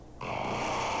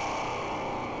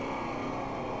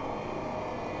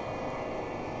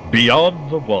Beyond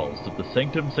the walls of the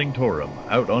Sanctum Sanctorum,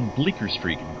 out on Bleecker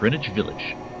Street in Greenwich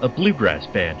Village, a bluegrass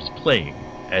band is playing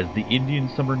as the Indian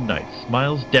summer night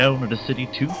smiles down at a city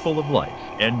too full of life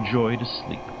and joy to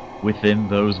sleep. Within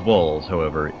those walls,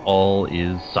 however, all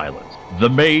is silence. The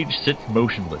mage sits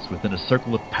motionless within a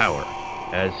circle of power,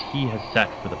 as he has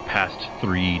sat for the past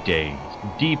 3 days,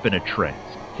 deep in a trance.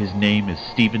 His name is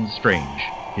Stephen Strange.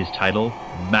 His title,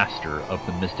 Master of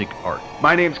the Mystic Art.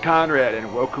 My name's Conrad,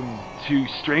 and welcome to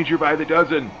Stranger by the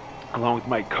Dozen, along with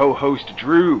my co-host,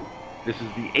 Drew. This is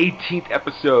the 18th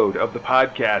episode of the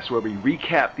podcast where we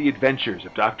recap the adventures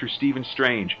of Dr. Stephen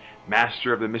Strange,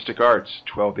 Master of the Mystic Arts,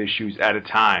 12 issues at a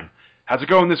time. How's it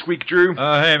going this week, Drew?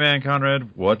 Hey man,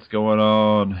 Conrad, what's going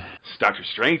on? Dr.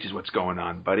 Strange is what's going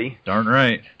on, buddy. Darn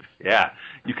right. Yeah,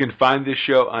 you can find this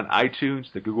show on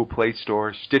iTunes, the Google Play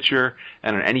Store, Stitcher,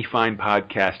 and on any fine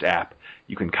podcast app.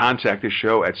 You can contact the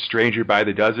show at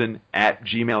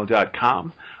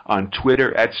strangerbythedozen@gmail.com, on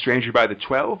Twitter at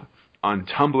strangerbythe12, on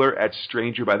Tumblr at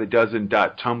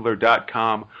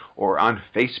strangerbythedozen.tumblr.com, or on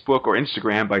Facebook or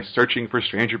Instagram by searching for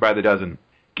Stranger by the Dozen.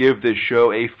 Give this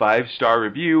show a 5-star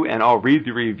review, and I'll read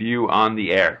the review on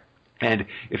the air. And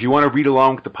if you want to read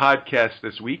along with the podcast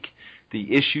this week,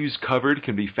 the issues covered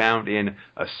can be found in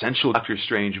Essential Doctor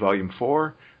Strange Volume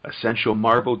 4, Essential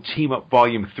Marvel Team-Up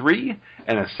Volume 3,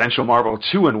 and Essential Marvel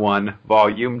 2-in-1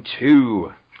 Volume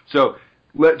 2. So,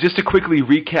 just to quickly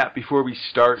recap before we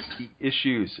start the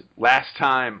issues. Last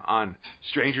time on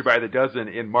Stranger by the Dozen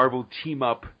in Marvel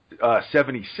Team-Up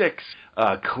 76,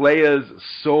 Clea's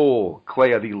soul,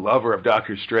 Clea the lover of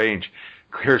Doctor Strange,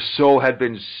 her soul had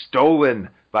been stolen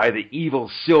by the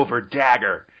evil Silver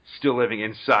Dagger, still living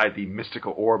inside the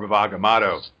mystical orb of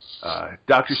Agamotto.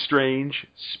 Doctor Strange,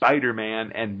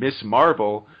 Spider-Man, and Miss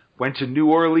Marvel went to New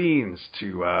Orleans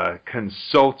to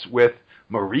consult with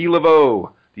Marie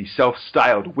Laveau, the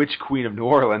self-styled Witch Queen of New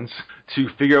Orleans, to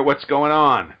figure out what's going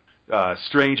on.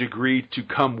 Strange agreed to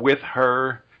come with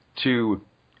her to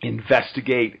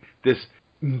investigate this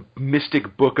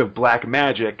mystic book of black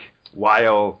magic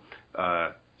while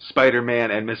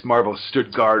Spider-Man and Miss Marvel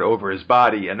stood guard over his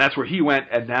body, and that's where he went,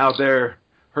 and now her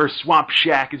swamp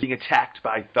shack is being attacked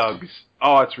by thugs.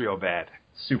 Oh, it's real bad.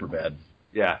 Super bad.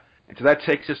 Yeah. And so that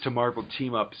takes us to Marvel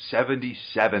Team-Up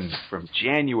 77 from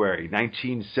January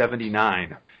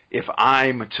 1979. If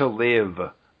I'm to live,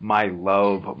 my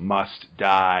love must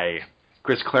die.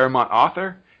 Chris Claremont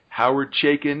author, Howard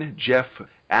Chaykin, Jeff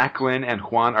Acklin, and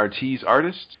Juan Ortiz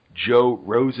artist, Joe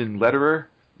Rosen letterer,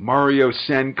 Mario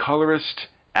Sen colorist,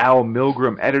 Al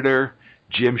Milgram editor,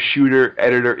 Jim Shooter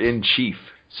editor-in-chief.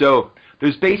 So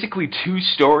there's basically 2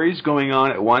 stories going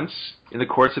on at once in the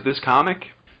course of this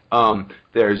comic.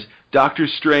 There's Doctor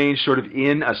Strange sort of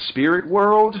in a spirit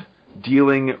world,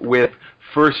 dealing with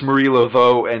first Marie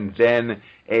Laveau and then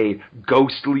a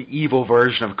ghostly evil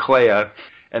version of Clea.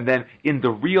 And then in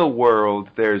the real world,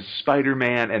 there's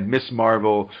Spider-Man and Miss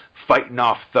Marvel fighting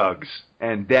off thugs,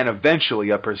 and then eventually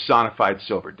a personified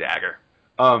Silver Dagger.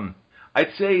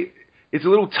 I'd say it's a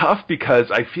little tough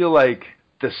because I feel like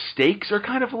the stakes are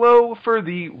kind of low for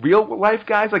the real life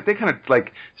guys. Like, they kind of,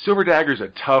 like, Silver Dagger's a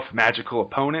tough magical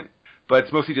opponent, but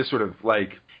it's mostly just sort of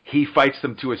like he fights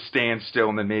them to a standstill,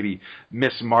 and then maybe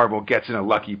Miss Marvel gets in a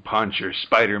lucky punch, or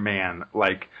Spider-Man,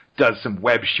 like, does some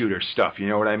web shooter stuff, you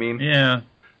know what I mean? Yeah.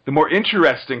 The more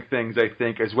interesting things, I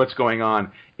think, is what's going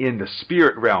on in the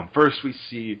spirit realm. First, we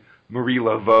see Marie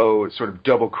Laveau sort of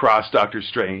double-cross Doctor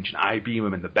Strange and I-beam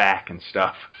him in the back and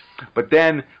stuff. But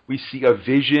then we see a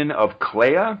vision of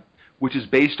Clea, which is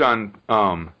based on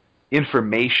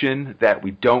information that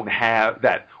we don't have,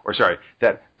 that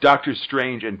Doctor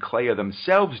Strange and Clea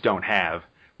themselves don't have,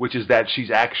 which is that she's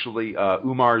actually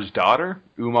Umar's daughter.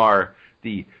 Umar,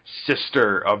 the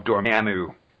sister of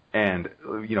Dormammu, and,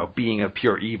 you know, being a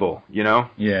pure evil, you know?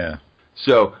 Yeah.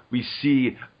 So we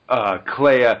see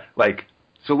Clea, like,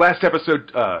 so last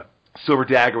episode, Silver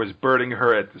Dagger was burning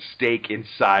her at the stake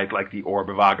inside, like, the orb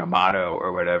of Agamotto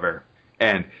or whatever.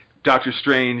 And Doctor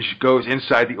Strange goes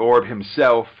inside the orb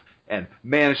himself and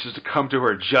manages to come to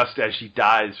her just as she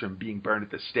dies from being burned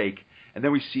at the stake. And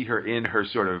then we see her in her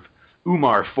sort of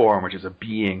Umar form, which is a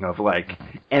being of, like,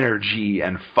 energy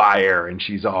and fire, and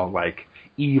she's all, like,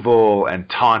 evil and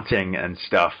taunting and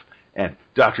stuff. And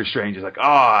Doctor Strange is like,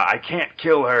 I can't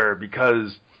kill her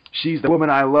because she's the woman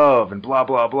I love, and blah,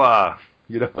 blah, blah,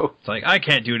 you know? It's like, I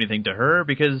can't do anything to her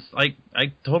because I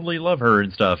totally love her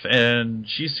and stuff, and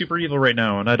she's super evil right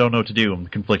now, and I don't know what to do. I'm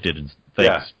conflicted and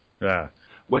things. Yeah.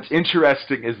 What's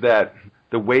interesting is that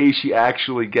the way she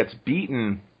actually gets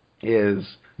beaten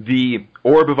is the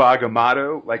Orb of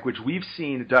Agamotto, like, which we've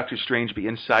seen Doctor Strange be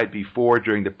inside before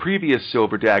during the previous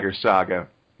Silver Dagger saga,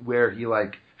 where he,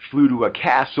 like, flew to a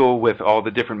castle with all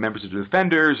the different members of the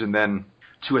Defenders, and then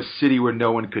to a city where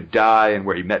no one could die and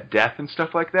where he met death and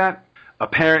stuff like that.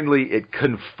 Apparently, it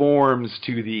conforms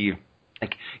to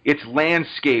its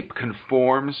landscape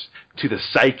conforms to the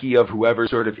psyche of whoever's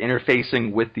sort of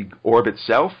interfacing with the orb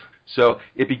itself. So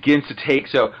it begins to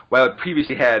so while it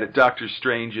previously had Doctor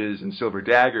Strange's and Silver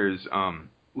Dagger's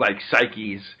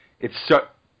psyches, it's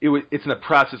in the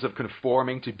process of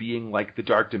conforming to being like the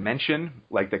Dark Dimension,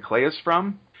 like that Clea's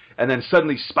from. And then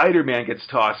suddenly Spider-Man gets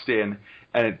tossed in,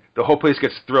 and the whole place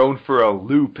gets thrown for a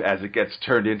loop as it gets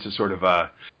turned into sort of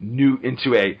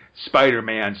into a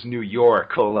Spider-Man's New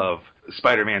York full of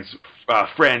Spider-Man's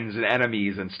friends and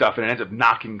enemies and stuff, and it ends up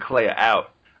knocking Clea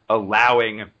out,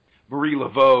 allowing Marie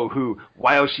Laveau, who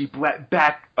while she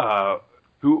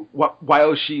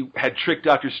had tricked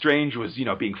Doctor Strange, was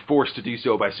being forced to do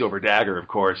so by Silver Dagger, of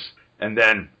course, and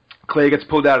then Clea gets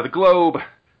pulled out of the globe.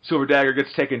 Silver Dagger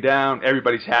gets taken down.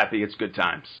 Everybody's happy. It's good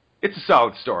times. It's a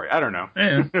solid story. I don't know.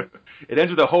 Yeah. It ends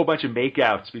with a whole bunch of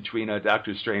makeouts between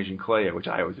Doctor Strange and Clea, which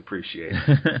I always appreciate.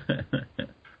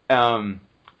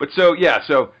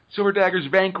 So Silver Dagger's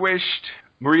vanquished.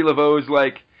 Marie Laveau's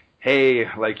like, hey,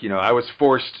 I was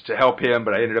forced to help him,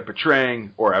 but I ended up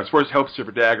betraying, or I was forced to help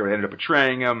Silver Dagger, but I ended up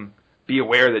betraying him. Be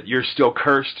aware that you're still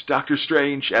cursed, Doctor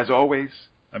Strange, as always.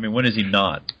 I mean, when is he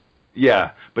not?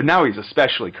 Yeah, but now he's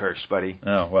especially cursed, buddy.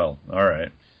 Oh, well, all right.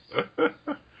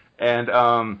 And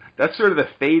that's sort of the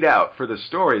fade out for the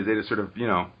story. They just sort of,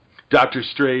 Doctor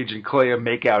Strange and Clea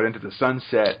make out into the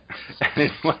sunset. And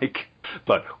it's like,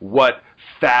 but what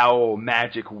foul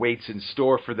magic waits in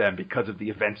store for them because of the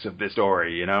events of this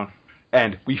story,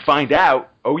 And we find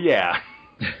out, oh yeah,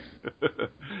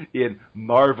 in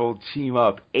Marvel Team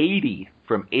Up 80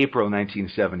 from April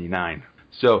 1979.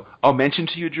 So I'll mention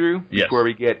to you, Drew, before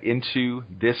we get into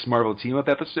this Marvel Team Up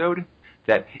episode,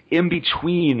 that in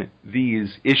between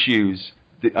these issues,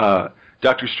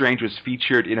 Doctor Strange was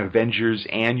featured in Avengers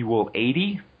Annual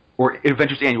 80, or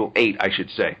Avengers Annual 8, I should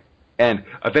say. And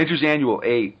Avengers Annual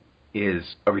 8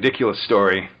 is a ridiculous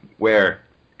story where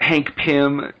Hank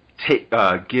Pym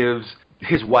gives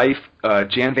his wife,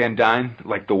 Jan Van Dyne,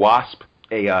 like the Wasp,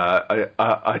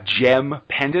 a gem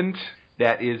pendant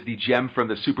that is the gem from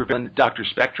the supervillain Dr.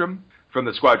 Spectrum from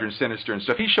the Squadron Sinister and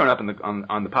stuff. He's shown up on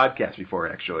the podcast before,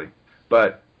 actually.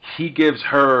 But he gives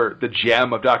her the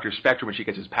gem of Dr. Spectrum, which he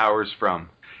gets his powers from.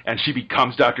 And she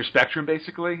becomes Dr. Spectrum,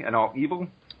 basically, and all evil.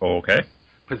 Okay.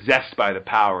 Possessed by the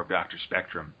power of Dr.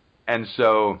 Spectrum. And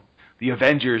so the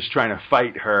Avengers, trying to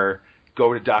fight her,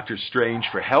 go to Doctor Strange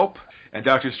for help. And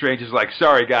Doctor Strange is like,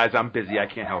 sorry, guys, I'm busy. I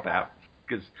can't help out.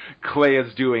 Because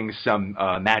Clea's doing some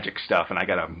magic stuff, and I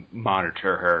got to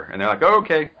monitor her. And they're like, oh,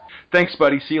 okay. Thanks,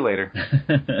 buddy. See you later.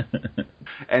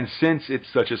 And since it's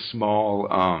such a small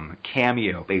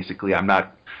cameo, basically,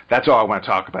 that's all I want to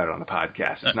talk about it on the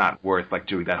podcast. It's not worth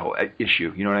doing that whole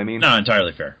issue. You know what I mean? No,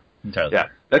 entirely fair. Yeah,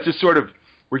 that's just sort of,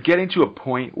 we're getting to a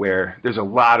point where there's a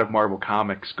lot of Marvel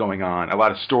Comics going on, a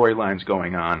lot of storylines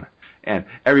going on, and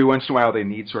every once in a while they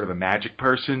need sort of a magic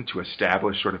person to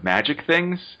establish sort of magic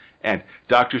things, and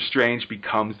Doctor Strange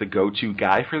becomes the go-to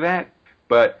guy for that.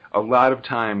 But a lot of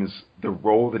times, the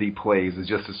role that he plays is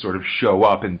just to sort of show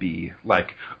up and be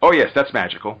like, oh, yes, that's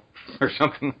magical, or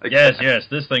something like that. Yes,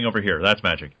 this thing over here, that's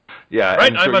magic. Yeah.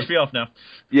 Right, I must be off now.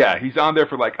 Yeah, he's on there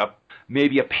for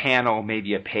maybe a panel,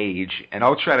 maybe a page, and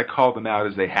I'll try to call them out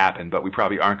as they happen, but we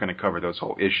probably aren't going to cover those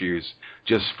whole issues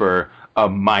just for a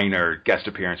minor guest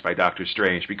appearance by Doctor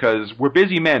Strange, because we're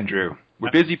busy men, Drew.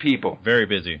 We're busy people. Very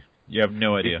busy. You have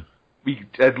no idea. We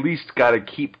at least got to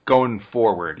keep going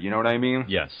forward, you know what I mean?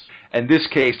 Yes. In this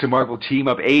case, to Marvel Team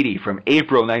Up 80 from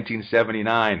April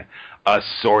 1979, A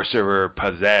Sorcerer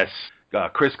Possess.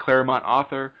 Chris Claremont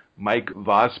author, Mike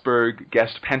Vosberg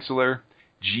guest penciler,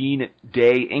 Gene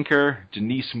Day inker,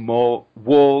 Denise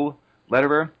Wool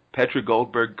letterer, Petra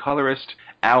Goldberg colorist,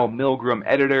 Al Milgrom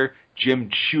editor,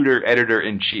 Jim Shooter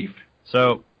editor-in-chief.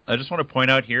 So I just want to point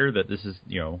out here that this is,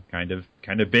 kind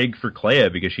of big for Clea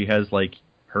because she has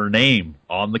her name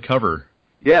on the cover.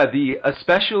 Yeah,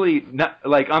 especially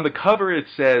on the cover it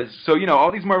says, so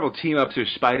all these Marvel team-ups are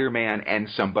Spider-Man and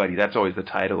somebody. That's always the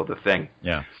title of the thing.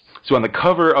 Yeah. So on the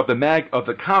cover of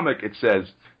the comic it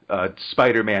says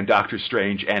Spider-Man, Doctor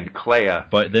Strange, and Clea.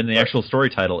 But then the actual story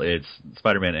title, it's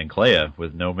Spider-Man and Clea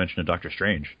with no mention of Doctor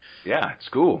Strange. Yeah, it's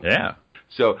cool. Yeah.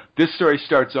 So this story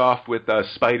starts off with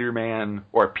Spider-Man,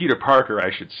 or Peter Parker,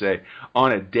 I should say,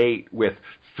 on a date with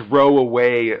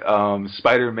throwaway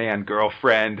Spider-Man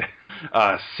girlfriend,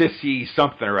 Sissy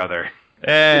something or other.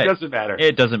 It doesn't matter.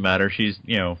 It doesn't matter. She's,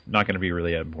 not going to be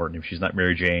really important if she's not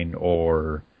Mary Jane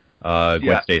or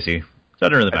Gwen Stacy.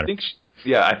 Doesn't really matter.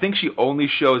 Yeah, I think she only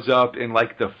shows up in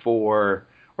like the 4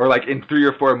 or like in 3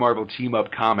 or 4 Marvel team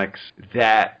up comics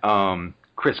that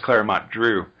Chris Claremont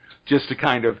drew, just to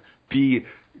kind of be,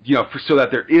 so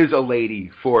that there is a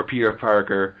lady for Peter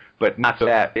Parker, but not so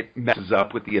that it messes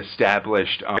up with the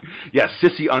established.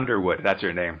 Sissy Underwood, that's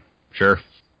her name. Sure.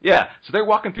 Yeah, so they're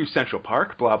walking through Central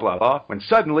Park, blah blah blah, when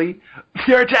suddenly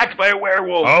they're attacked by a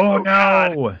werewolf. Oh, no!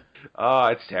 God. Oh,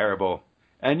 it's terrible.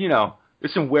 And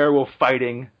there's some werewolf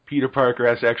fighting. Peter Parker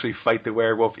has to actually fight the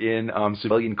werewolf in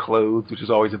civilian clothes, which is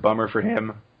always a bummer for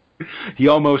him. He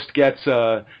almost gets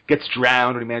drowned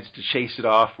when he manages to chase it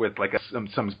off with like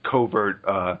some covert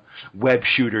web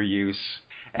shooter use.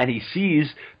 And he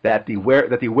sees that the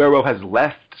werewolf has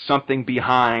left something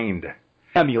behind.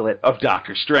 Amulet of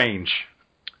Doctor Strange.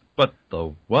 But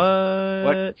the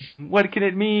what? What can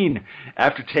it mean?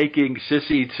 After taking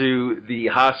Sissy to the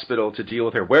hospital to deal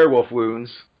with her werewolf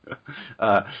wounds,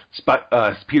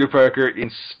 Peter Parker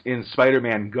in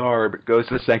Spider-Man garb goes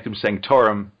to the Sanctum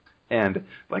Sanctorum and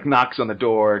like knocks on the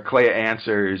door. Clea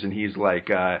answers, and he's like,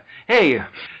 "Hey, is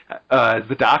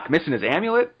the doc missing his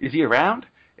amulet? Is he around?"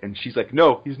 And she's like,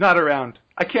 "No, he's not around.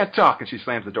 I can't talk." And she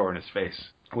slams the door in his face,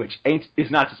 which is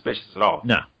not suspicious at all.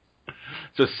 No.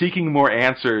 So seeking more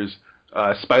answers,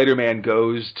 Spider-Man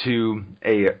goes to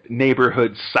a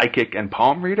neighborhood psychic and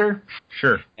palm reader.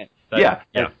 Sure. Yeah.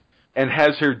 And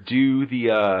has her do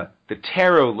the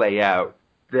tarot layout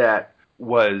that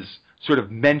was sort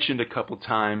of mentioned a couple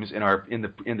times in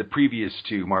the previous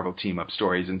 2 Marvel team-up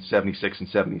stories in 76 and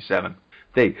 77.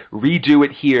 They redo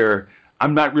it here.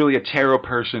 I'm not really a tarot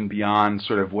person beyond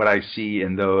sort of what I see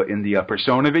in the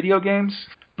Persona video games,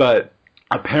 but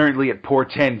apparently it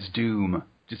portends doom.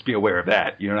 Just be aware of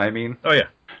that. You know what I mean? Oh, yeah.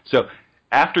 So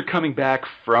after coming back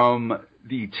from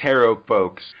the tarot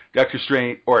folks, Doctor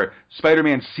Strange, or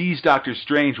Spider-Man sees Doctor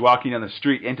Strange walking down the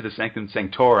street into the Sanctum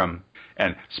Sanctorum,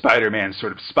 and Spider-Man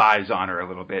sort of spies on her a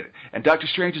little bit, and Doctor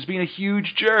Strange is being a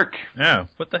huge jerk. Yeah,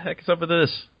 what the heck is up with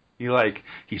this? He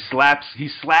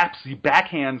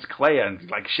backhands Clea and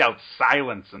like shouts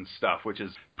silence and stuff, which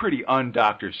is pretty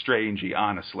un-Doctor Strangey,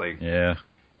 honestly. Yeah.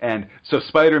 And so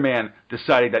Spider-Man,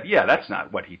 deciding that, that's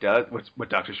not what he does, what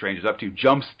Doctor Strange is up to,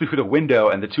 jumps through the window,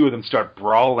 and the two of them start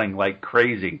brawling like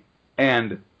crazy.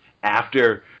 And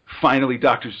after finally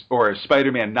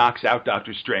Spider-Man knocks out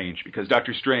Doctor Strange, because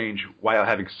Doctor Strange, while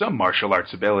having some martial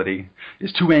arts ability,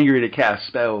 is too angry to cast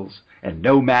spells, and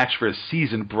no match for a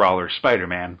seasoned brawler,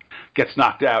 Spider-Man, gets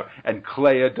knocked out, and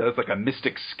Clea does like a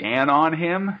mystic scan on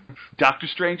him. Doctor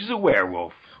Strange is a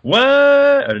werewolf. What?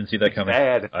 I didn't see that coming.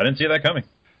 Bad. I didn't see that coming.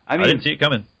 I mean, I didn't see it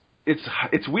coming.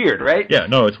 It's weird, right? Yeah,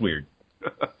 no, it's weird.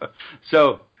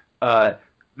 So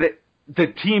the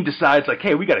team decides, like,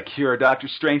 hey, we got to cure Doctor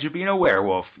Strange of being a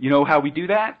werewolf. You know how we do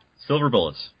that? Silver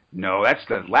bullets. No, that's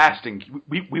the lasting.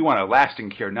 We want a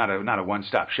lasting cure, not a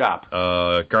one-stop shop.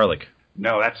 Garlic.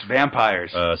 No, that's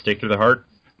vampires. Stake through the heart.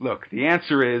 Look, the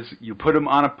answer is you put them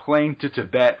on a plane to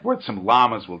Tibet, where some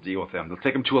llamas will deal with them. They'll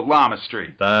take them to a llama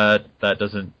street. That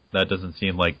doesn't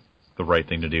seem like the right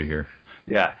thing to do here.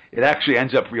 Yeah, it actually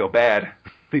ends up real bad.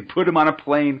 They put him on a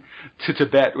plane to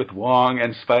Tibet with Wong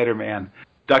and Spider-Man.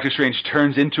 Doctor Strange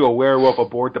turns into a werewolf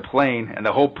aboard the plane, and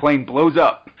the whole plane blows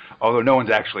up, although no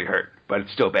one's actually hurt, but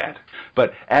it's still bad.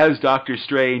 But as Doctor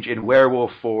Strange, in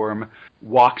werewolf form,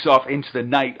 walks off into the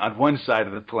night on one side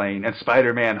of the plane, and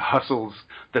Spider-Man hustles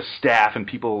the staff and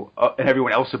people and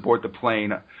everyone else aboard the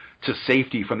plane to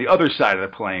safety from the other side of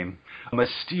the plane, a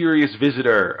mysterious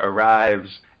visitor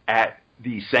arrives at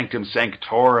the Sanctum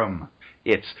Sanctorum.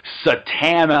 It's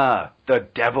Satana, the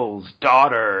Devil's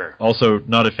daughter. Also,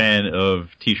 not a fan of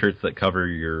T-shirts that cover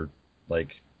your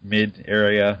mid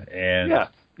area, and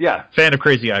fan of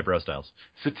crazy eyebrow styles.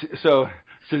 So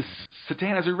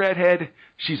Satana's a redhead.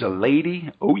 She's a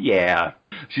lady. Oh yeah.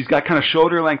 She's got kind of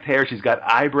shoulder-length hair. She's got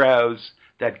eyebrows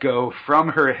that go from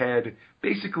her head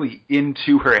basically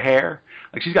into her hair.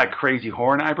 Like, she's got crazy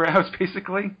horn eyebrows,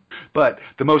 basically. But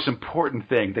the most important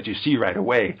thing that you see right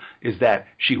away is that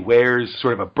she wears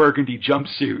sort of a burgundy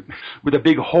jumpsuit with a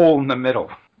big hole in the middle.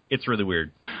 It's really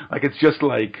weird. Like, it's just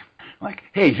like,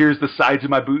 hey, here's the sides of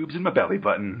my boobs and my belly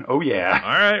button. Oh, yeah.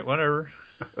 All right, whatever.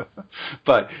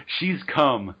 But she's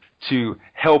come to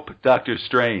help Doctor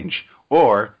Strange,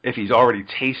 or, if he's already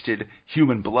tasted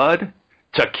human blood,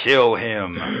 to kill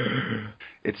him.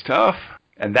 It's tough.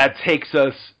 And that takes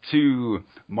us to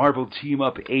Marvel Team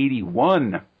Up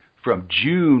 81 from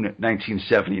June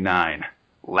 1979.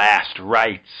 Last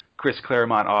Rites. Chris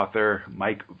Claremont author,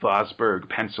 Mike Vosberg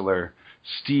penciler,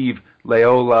 Steve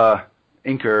Laiola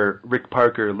inker, Rick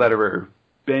Parker letterer,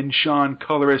 Ben Shawn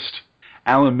colorist,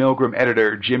 Alan Milgram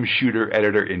editor, Jim Shooter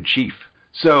editor-in-chief.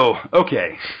 So,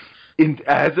 okay.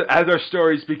 as our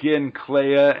stories begin,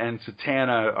 Clea and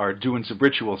Satana are doing some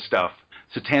ritual stuff.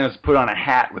 Satana's put on a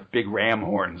hat with big ram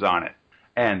horns on it,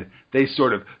 and they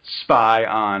sort of spy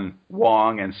on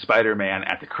Wong and Spider-Man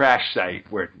at the crash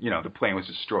site where, the plane was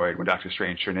destroyed when Doctor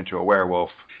Strange turned into a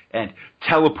werewolf, and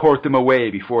teleport them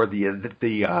away before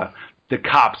the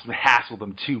cops hassle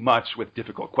them too much with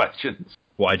difficult questions.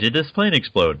 Why did this plane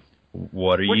explode?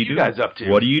 What are you guys up to?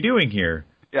 What are you doing here?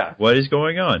 Yeah. What is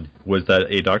going on? Was that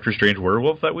a Doctor Strange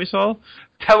werewolf that we saw?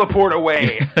 Teleport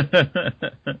away!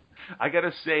 I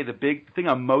gotta say, the big thing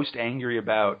I'm most angry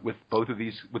about with both of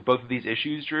these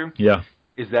issues, Drew, yeah,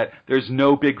 is that there's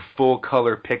no big full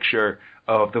color picture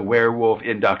of the werewolf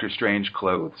in Doctor Strange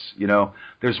clothes.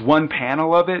 There's one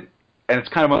panel of it, and it's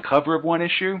kind of on the cover of one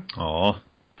issue. Aw.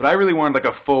 But I really wanted like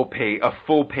a full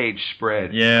page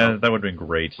spread. Yeah, that would have been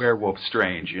great. Werewolf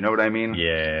Strange, you know what I mean?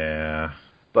 Yeah.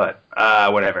 But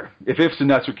whatever. If ifs and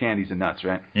nuts are candies and nuts,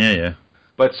 right? Yeah.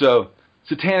 But so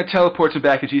Satana teleports him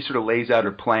back, and she sort of lays out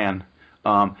her plan.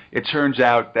 It turns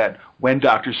out that when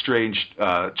Doctor Strange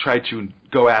tried to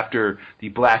go after the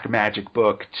black magic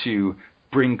book to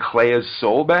bring Clea's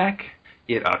soul back,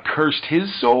 it cursed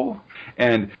his soul.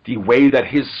 And the way that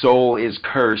his soul is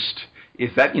cursed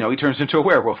is that, he turns into a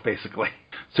werewolf, basically.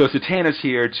 So Satana's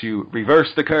here to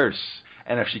reverse the curse.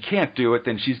 And if she can't do it,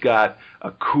 then she's got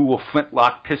a cool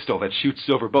flintlock pistol that shoots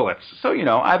silver bullets. So,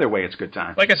 either way, it's a good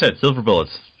time. Like I said, silver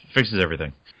bullets fixes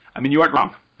everything. I mean, you aren't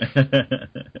wrong.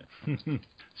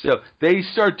 So they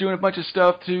start doing a bunch of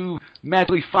stuff to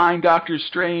magically find Doctor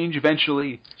Strange.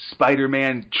 Eventually,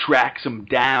 Spider-Man tracks him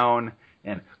down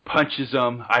and punches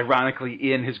him,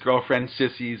 ironically, in his girlfriend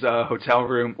Sissy's hotel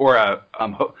room,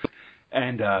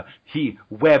 and he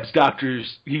webs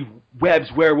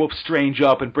Werewolf Strange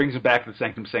up and brings him back to the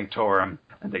Sanctum Sanctorum,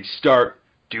 and they start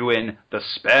doing the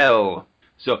spell.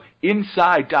 So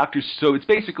inside so it's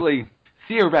basically,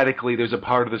 theoretically, there's a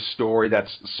part of the story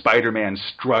that's Spider-Man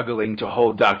struggling to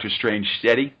hold Doctor Strange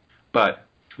steady, but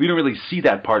we don't really see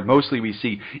that part. Mostly we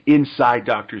see inside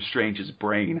Doctor Strange's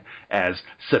brain as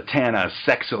Satana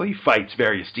sexily fights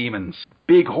various demons.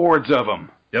 Big hordes of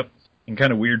them. Yep. And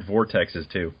kind of weird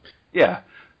vortexes, too. Yeah,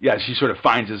 she sort of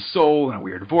finds his soul in a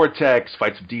weird vortex,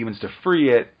 fights some demons to free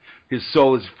it. His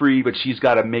soul is free, but she's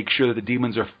got to make sure that the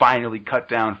demons are finally cut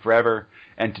down forever.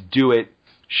 And to do it,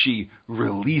 she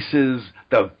releases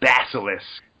the Basilisk,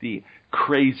 the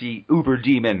crazy uber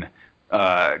demon,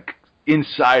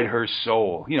 inside her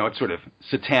soul. It's sort of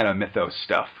Satana mythos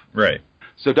stuff. Right.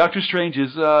 So Doctor Strange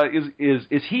is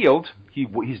healed.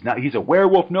 He's a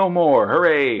werewolf no more.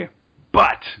 Hooray!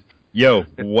 But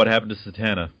what happened to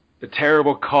Satana? The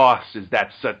terrible cost is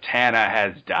that Satana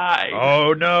has died.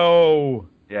 Oh, no!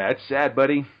 Yeah, it's sad,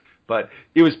 buddy. But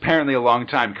it was apparently a long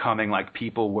time coming. Like,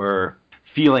 people were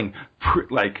feeling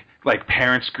like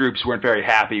parents groups weren't very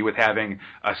happy with having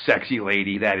a sexy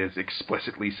lady that is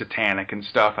explicitly satanic and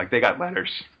stuff. Like, they got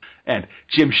letters. And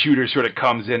Jim Shooter sort of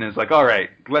comes in and is like, all right,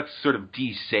 let's sort of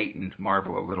de-Satan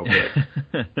Marvel a little bit.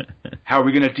 How are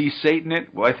we going to de-Satan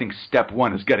it? Well, I think step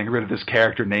one is getting rid of this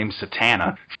character named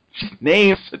Satana. Just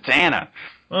name Satana.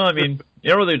 Well, I mean,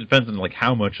 it really depends on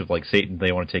how much of Satan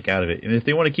they want to take out of it. And if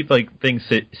they want to keep things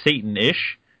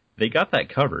Satan-ish, they got that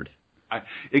covered.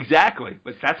 Exactly,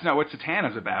 but that's not what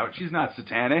Satana's about. She's not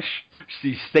Satanish.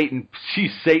 She's Satan.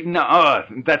 She's Satan.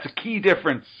 That's a key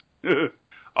difference.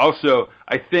 Also,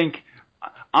 I think,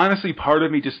 honestly, part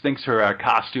of me just thinks her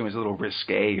costume is a little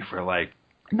risque for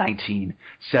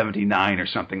 1979 or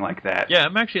something like that. Yeah,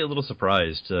 I'm actually a little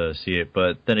surprised to see it,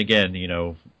 but then again,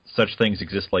 such things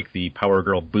exist like the Power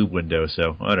Girl boob window,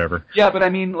 so whatever. Yeah, but I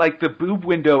mean, the boob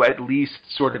window at least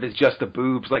sort of is just the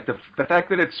boobs. The fact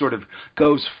that it sort of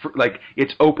goes,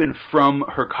 it's open from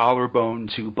her collarbone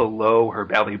to below her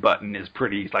belly button is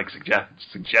pretty,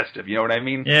 suggestive, you know what I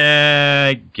mean? Yeah,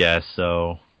 I guess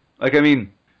so.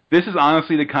 This is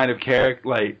honestly the kind of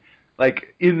character,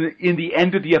 in the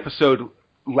end of the episode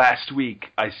last week,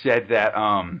 I said that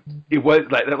it was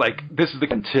this is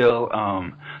until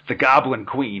the Goblin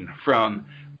Queen from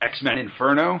X-Men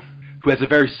Inferno, who has a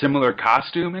very similar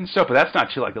costume and stuff, but that's not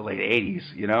till the late 80s,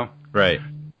 Right.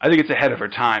 I think it's ahead of her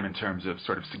time in terms of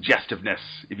sort of suggestiveness,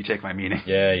 if you take my meaning.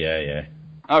 Yeah.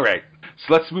 All right,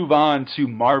 so let's move on to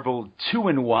Marvel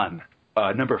 2-in-1,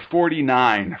 number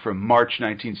 49 from March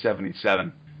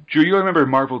 1977. Drew, you remember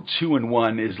Marvel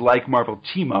 2-in-1 is like Marvel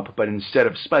Team Up, but instead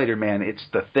of Spider-Man, it's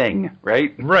the Thing,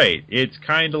 right? Right. It's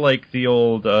kind of like the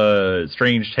old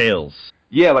Strange Tales.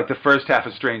 Yeah, like the first half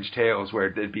of Strange Tales, where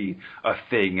there'd be a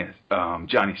Thing,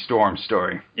 Johnny Storm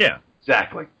story. Yeah.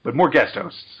 Exactly, but more guest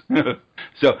hosts.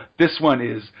 So this one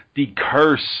is The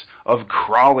Curse of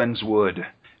Crawlinswood.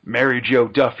 Mary Jo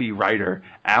Duffy, writer,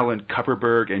 Alan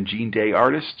Kupperberg and Gene Day,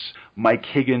 artists, Mike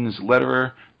Higgins,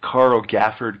 letterer, Carl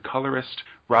Gafford, colorist,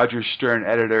 Roger Stern,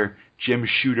 editor, Jim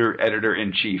Shooter,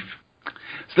 editor-in-chief.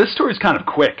 So this story's kind of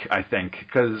quick, I think,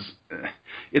 because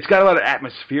it's got a lot of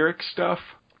atmospheric stuff,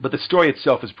 but the story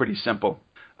itself is pretty simple.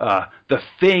 The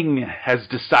Thing has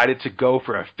decided to go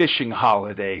for a fishing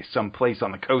holiday someplace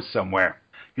on the coast somewhere.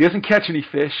 He doesn't catch any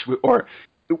fish,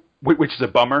 which is a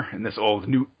bummer in this old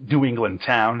New England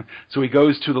town. So he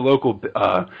goes to the local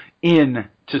inn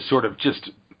to sort of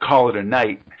just call it a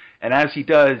night. And as he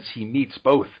does, he meets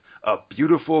both a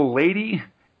beautiful lady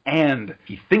and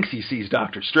he thinks he sees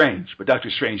Doctor Strange, but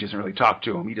Doctor Strange doesn't really talk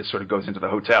to him. He just sort of goes into the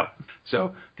hotel.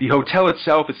 So the hotel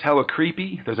itself is hella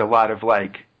creepy. There's a lot of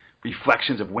like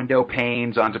reflections of window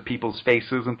panes onto people's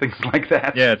faces and things like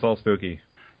that. Yeah, it's all spooky.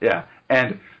 Yeah,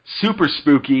 and super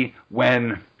spooky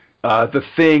when the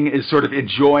Thing is sort of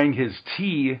enjoying his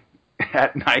tea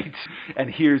at night and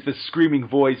hears the screaming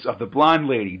voice of the blonde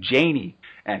lady, Janie,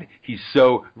 and he's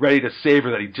so ready to save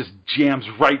her that he just jams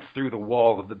right through the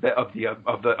wall of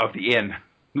the inn,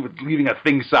 leaving a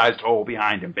thing-sized hole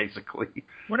behind him, basically. I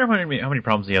wonder how many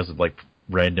problems he has with like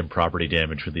random property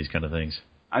damage for these kind of things.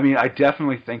 I mean, I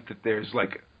definitely think that there's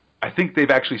like, I think they've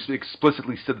actually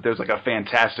explicitly said that there's like a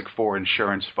Fantastic Four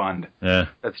insurance fund. Yeah.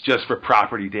 That's just for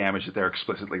property damage that they're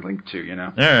explicitly linked to, you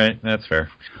know? All right, that's fair.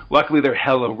 Luckily, they're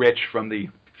hella rich from the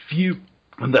few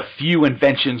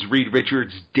inventions Reed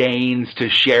Richards deigns to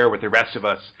share with the rest of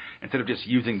us, instead of just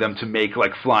using them to make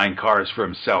like flying cars for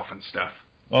himself and stuff.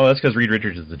 Well, that's because Reed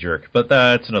Richards is a jerk, but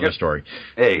that's another story.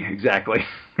 Hey, exactly.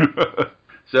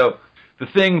 So the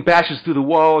Thing bashes through the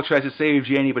wall, tries to save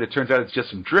Janie, but it turns out it's just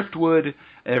some driftwood,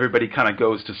 and everybody kind of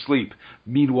goes to sleep.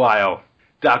 Meanwhile,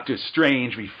 Doctor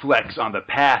Strange reflects on the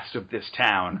past of this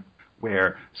town,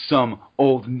 where some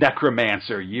old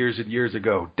necromancer years and years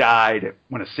ago died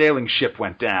when a sailing ship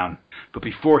went down. But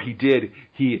before he did,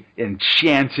 he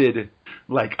enchanted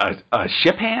like a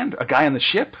ship hand, a guy on the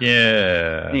ship,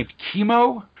 named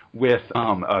Chemo, with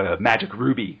a magic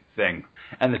ruby thing.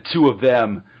 And the two of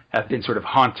them have been sort of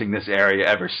haunting this area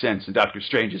ever since, and Doctor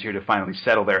Strange is here to finally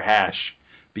settle their hash,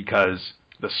 because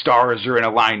the stars are in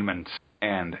alignment,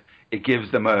 and it gives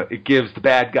the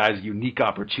bad guys a unique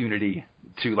opportunity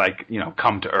to, like, you know,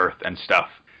 come to Earth and stuff.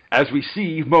 As we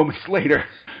see moments later,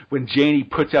 when Janie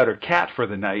puts out her cat for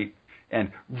the night, and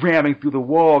ramming through the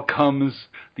wall comes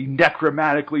the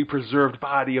necromantically preserved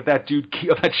body of that dude,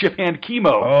 of that ship hand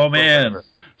Chemo. Oh, man.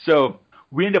 So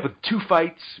we end up with two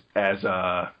fights as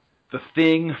the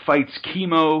Thing fights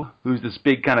Chemo, who's this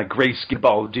big kind of gray-skinned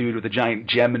bald dude with a giant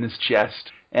gem in his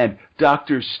chest, and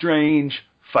Doctor Strange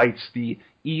fights the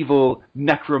evil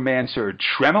necromancer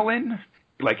Tremolin,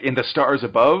 like in the stars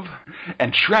above,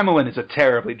 and Tremolin is a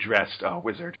terribly dressed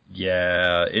wizard.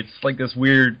 Yeah, it's like this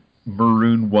weird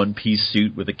maroon one-piece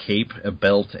suit with a cape, a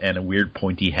belt, and a weird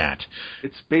pointy hat.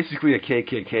 It's basically a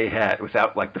KKK hat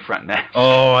without, like, the front neck.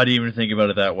 Oh, I didn't even think about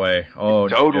it that way. Oh, it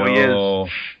totally no.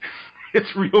 is.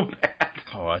 It's real bad.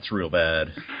 Oh, that's real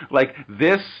bad. Like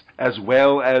this, as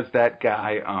well as that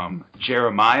guy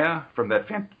Jeremiah from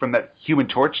that Human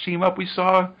Torch team up we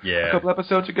saw a couple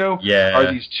episodes ago. Yeah,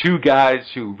 are these two guys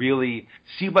who really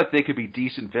seem like they could be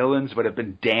decent villains, but have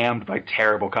been damned by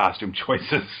terrible costume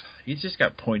choices. He's just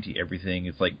got pointy everything.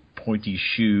 It's like pointy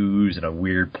shoes and a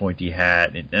weird pointy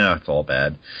hat. And it's all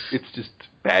bad. It's just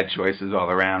bad choices all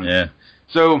around. Yeah.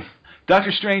 So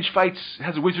Doctor Strange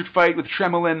has a wizard fight with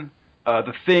Tremolin.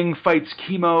 The Thing fights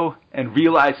Chemo and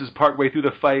realizes partway through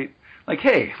the fight, like,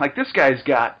 hey, like this guy's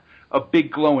got a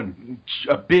big glowing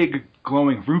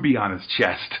ruby on his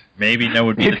chest. Maybe now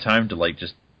would be the time to, like,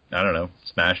 just, I don't know,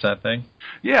 smash that thing.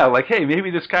 Yeah, like, hey,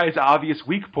 maybe this guy's obvious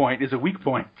weak point is a weak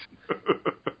point.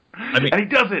 I mean, and he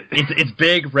does it. It's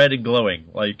big, red, and glowing.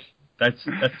 Like that's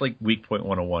like weak point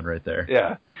 101 right there.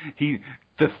 Yeah,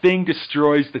 the Thing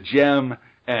destroys the gem.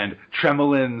 And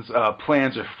Tremolin's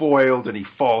plans are foiled, and he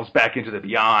falls back into the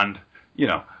beyond, you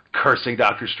know, cursing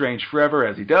Doctor Strange forever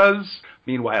as he does.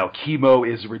 Meanwhile,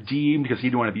 Chemo is redeemed because he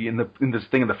didn't want to be in this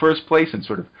thing in the first place, and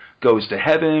sort of goes to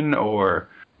heaven or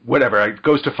whatever.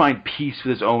 Goes to find peace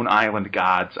with his own island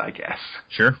gods, I guess.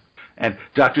 Sure. And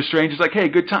Doctor Strange is like, hey,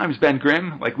 good times, Ben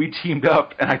Grimm. Like, we teamed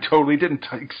up, and I totally didn't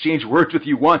exchange words with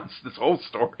you once this whole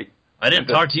story. I didn't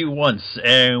talk to you once,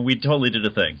 and we totally did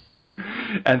a thing.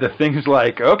 And the Thing's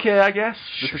like, okay, I guess.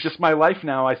 This is just my life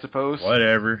now, I suppose.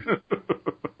 Whatever.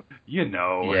 You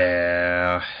know.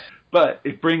 Yeah. But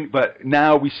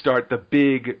now we start the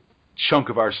big chunk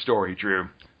of our story, Drew.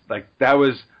 Like, that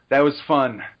was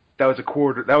fun. That was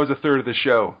a third of the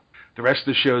show. The rest of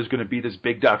the show is going to be this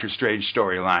big Doctor Strange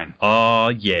storyline.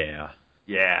 Yeah.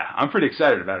 Yeah, I'm pretty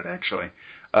excited about it, actually.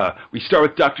 We start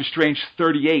with Doctor Strange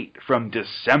 38 from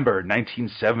December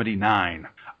 1979.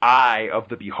 Eye of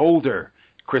the Beholder,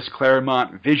 Chris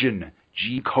Claremont Vision,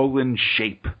 G. Colin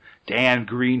Shape, Dan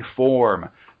Green Form,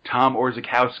 Tom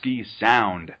Orzechowski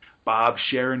Sound, Bob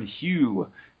Sharon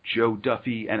Hugh, Joe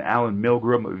Duffy and Alan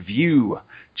Milgram View,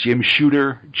 Jim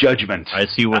Shooter Judgment. I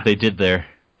see what they did there.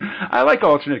 I like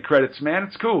alternate credits, man.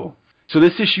 It's cool. So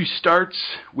this issue starts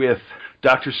with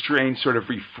Doctor Strange sort of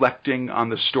reflecting on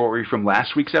the story from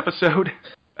last week's episode.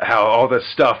 How all the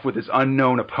stuff with his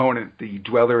unknown opponent, the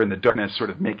Dweller in the Darkness, sort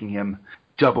of making him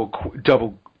double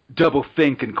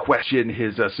think and question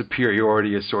his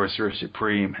superiority as Sorcerer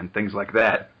Supreme and things like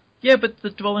that. Yeah, but the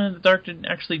Dweller in the Dark didn't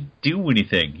actually do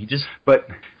anything. But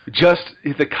just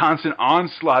the constant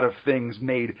onslaught of things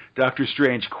made Doctor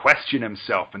Strange question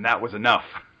himself, and that was enough.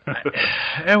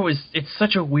 It's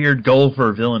such a weird goal for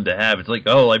a villain to have. It's like,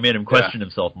 oh, I made him question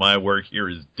himself. My work here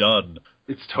is done.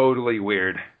 It's totally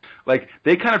weird. Like,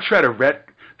 they kind of try to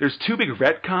there's two big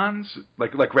retcons,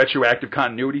 like retroactive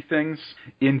continuity things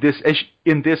in this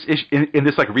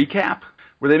like recap,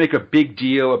 where they make a big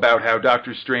deal about how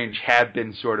Doctor Strange had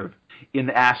been sort of in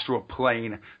the astral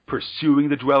plane pursuing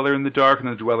the Dweller in the Dark, and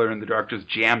the Dweller in the Dark just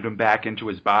jammed him back into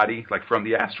his body, like from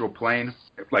the astral plane,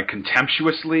 like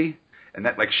contemptuously, and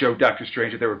that like showed Doctor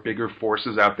Strange that there were bigger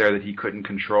forces out there that he couldn't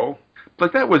control.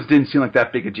 But that didn't seem like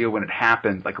that big a deal when it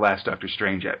happened, like last Doctor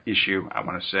Strange issue, I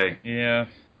want to say. Yeah.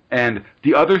 And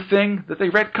the other thing that they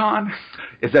retcon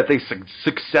is that they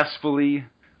successfully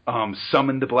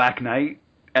summoned the Black Knight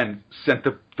and sent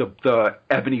the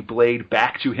Ebony Blade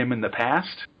back to him in the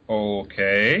past.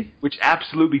 Okay. Which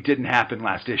absolutely didn't happen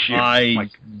last issue. I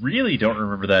really don't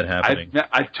remember that happening.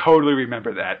 I totally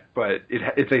remember that, but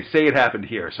they say it happened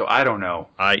here, so I don't know.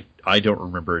 I don't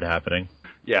remember it happening.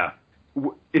 Yeah.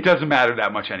 It doesn't matter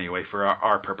that much anyway for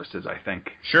our purposes, I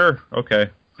think. Sure, okay.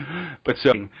 But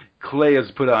so Clay has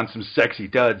put on some sexy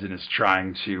duds and is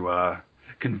trying to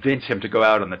convince him to go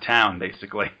out on the town,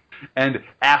 basically. And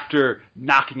after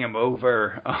knocking him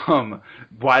over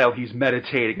while he's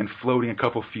meditating and floating a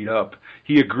couple feet up,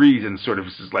 he agrees and sort of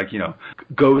is like,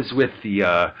 goes with the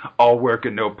all work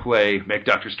and no play, make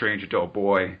Doctor Strange a dull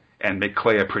boy, and make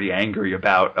Clea pretty angry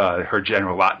about her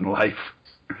general lot in life.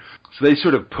 So they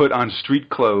sort of put on street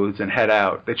clothes and head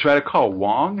out. They try to call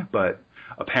Wong, but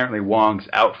apparently Wong's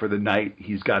out for the night.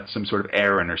 He's got some sort of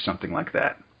errand or something like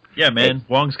that. Yeah, man.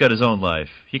 Wong's got his own life.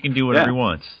 He can do whatever he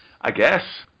wants. I guess.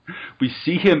 We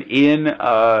see him in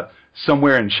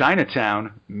somewhere in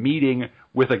Chinatown meeting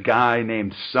with a guy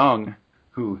named Sung,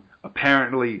 who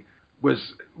apparently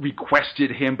was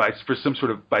requested him by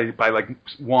like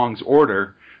Wong's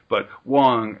order, but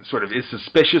Wong sort of is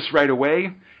suspicious right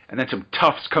away, and then some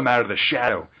toughs come out of the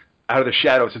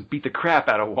shadows and beat the crap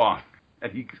out of Wong,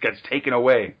 and he gets taken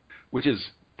away, which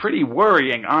is pretty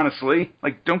worrying, honestly.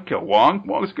 Like, don't kill Wong.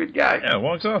 Wong's a good guy. Yeah,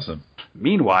 Wong's awesome.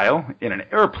 Meanwhile, in an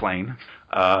airplane,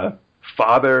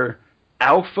 Father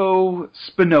Alfo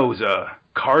Spinoza,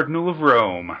 Cardinal of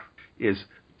Rome, is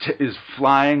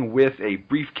flying with a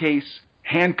briefcase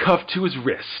handcuffed to his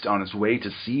wrist on his way to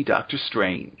see Doctor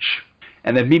Strange.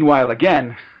 And then meanwhile,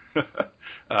 again,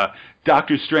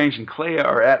 Doctor Strange and Clea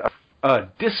are at a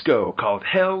disco called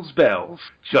Hell's Bells,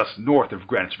 just north of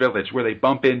Greenwich Village, where they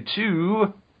bump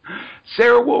into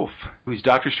Sarah Wolf, who's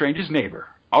Doctor Strange's neighbor.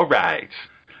 All right.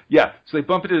 Yeah, so they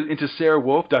bump into Sarah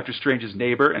Wolf, Doctor Strange's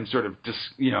neighbor, and sort of just,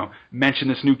 mention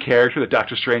this new character that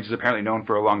Doctor Strange has apparently known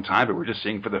for a long time, but we're just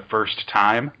seeing for the first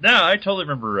time. No, I totally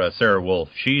remember Sarah Wolf.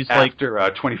 She's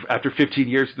after 15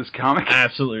 years of this comic.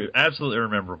 Absolutely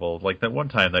rememberable. Like that one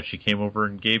time that she came over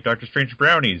and gave Doctor Strange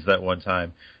brownies that one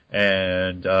time,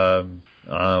 and I'm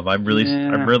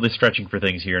really stretching for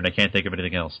things here, and I can't think of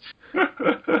anything else.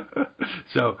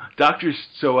 So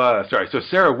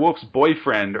Sarah Wolf's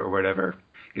boyfriend or whatever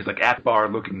is like at the bar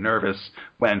looking nervous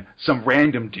when some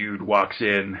random dude walks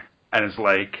in and is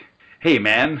like, "Hey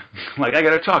man, like I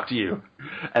gotta talk to you."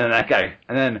 And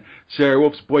then Sarah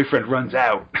Wolf's boyfriend runs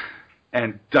out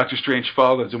and Doctor Strange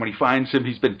follows, and when he finds him,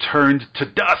 he's been turned to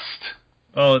dust.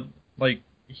 Oh, like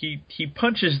he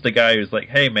punches the guy who's like,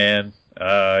 "Hey man,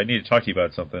 I need to talk to you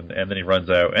about something," and then he runs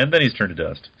out, and then he's turned to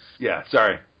dust. Yeah,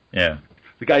 sorry. Yeah.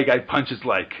 The guy punches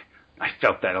like, "I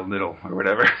felt that a little," or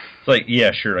whatever. It's like,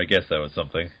 yeah, sure, I guess that was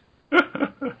something.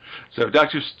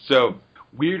 So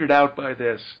weirded out by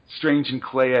this, Strange and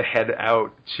Clea head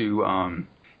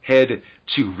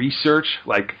to research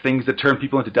like things that turn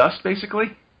people into dust,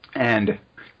 basically, and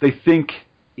they think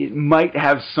it might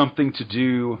have something to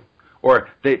do, or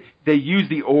they use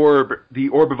the orb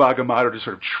of Agamotto to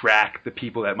sort of track the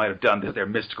people that might have done this, their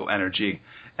mystical energy,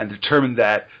 and determine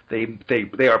that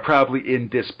they are probably in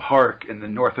this park in the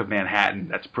north of Manhattan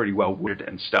that's pretty well wooded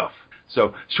and stuff.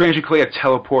 So Strange and Clea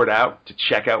teleport out to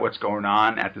check out what's going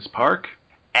on at this park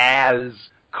as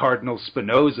Cardinal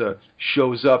Spinoza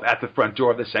shows up at the front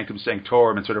door of the Sanctum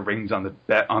Sanctorum and sort of rings on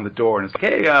the door and is like,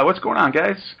 "Hey, what's going on,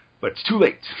 guys?" But it's too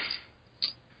late.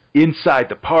 Inside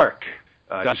the park,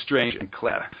 Doctor Strange and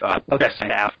Clea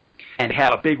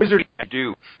have a big wizard to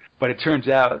do. But it turns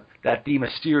out that the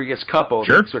mysterious couple,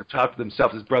 Sure. that sort of talk to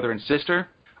themselves as brother and sister,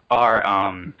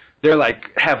 are they're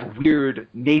like have weird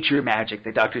nature magic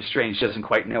that Doctor Strange doesn't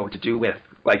quite know what to do with.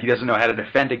 Like he doesn't know how to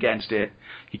defend against it.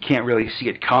 He can't really see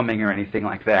it coming or anything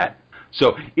like that.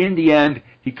 So in the end,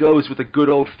 he goes with a good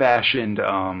old-fashioned,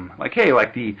 like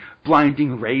the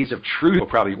blinding rays of truth will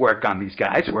probably work on these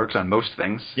guys. It works on most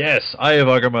things. Yes, I have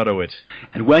Agamotto it.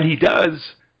 And when he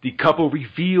does, the couple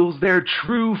reveals their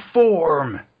true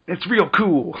form. It's real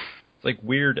cool. It's like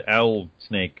weird owl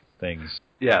snake things.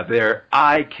 Yeah, they're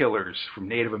eye killers from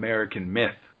Native American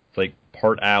myth. It's like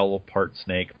part owl, part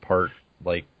snake, part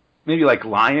like... Maybe like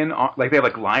lion, like they have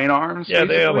like lion arms? Yeah,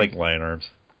 basically? they have like lion arms.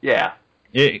 Yeah.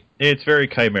 It's very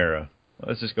Chimera.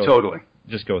 Let's just go... Totally.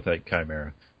 Just go with that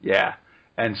Chimera. Yeah.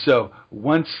 And so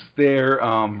once they're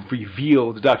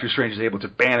revealed, Doctor Strange is able to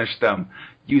banish them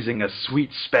using a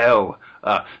sweet spell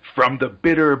from the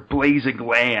bitter blazing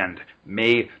land.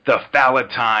 May the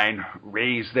Palatine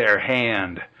raise their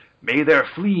hand. May their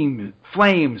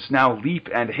flames now leap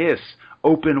and hiss.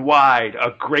 Open wide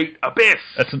a great abyss.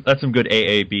 That's some good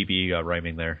AABB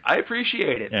rhyming there. I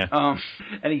appreciate it. Yeah.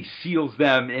 And he seals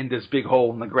them in this big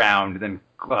hole in the ground, then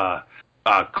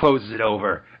closes it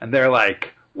over. And they're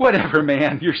like, "Whatever,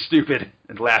 man, you're stupid,"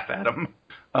 and laugh at him.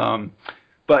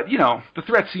 But, the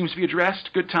threat seems to be addressed.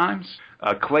 Good times.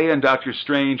 Clea and Doctor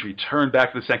Strange return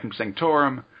back to the Sanctum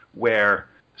Sanctorum, where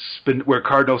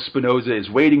Cardinal Spinoza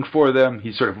is waiting for them.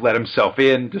 He sort of let himself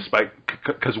in,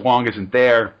 because Wong isn't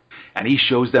there. And he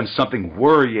shows them something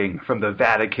worrying from the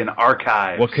Vatican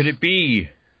archives. What could it be?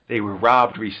 They were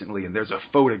robbed recently, and there's a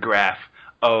photograph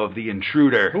of the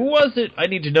intruder. Who was it? I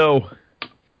need to know.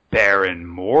 Baron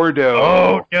Mordo.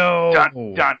 Oh, no.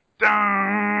 Dun, dun,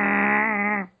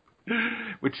 dun.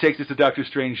 Which takes us to Doctor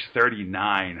Strange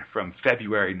 39 from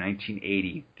February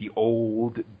 1980, The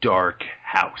Old Dark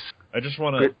House. I just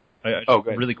want to...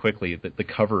 really quickly, the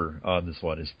cover on this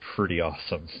one is pretty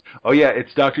awesome. Oh, yeah,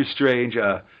 it's Doctor Strange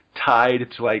tied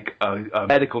to like a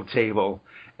medical table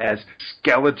as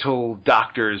skeletal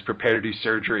doctors prepare to do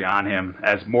surgery on him,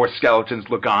 as more skeletons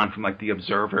look on from like the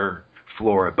observer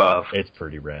floor above. It's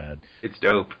pretty rad. It's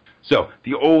dope. So,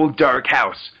 The Old Dark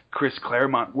House. Chris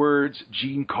Claremont words,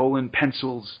 Gene Colan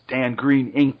pencils, Dan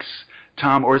Green inks,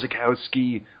 Tom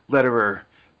Orzechowski letterer,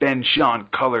 Ben Sean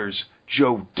colors,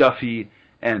 Joe Duffy,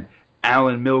 and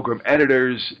Alan Milgram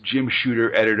editors, Jim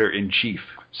Shooter editor-in-chief.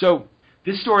 So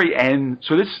this story ends.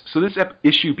 So this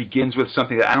issue begins with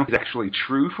something that I don't think is actually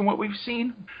true from what we've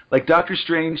seen. Like Doctor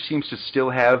Strange seems to still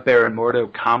have Baron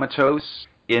Mordo comatose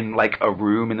in like a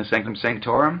room in the Sanctum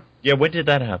Sanctorum. Yeah, when did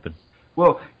that happen?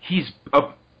 Well, he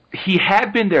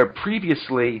had been there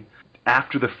previously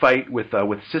after the fight with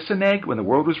Sissineg when the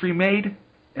world was remade,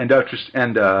 and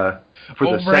second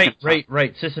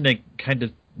right. Sissineg kind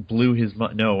of blew his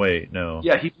mind. No, wait, no.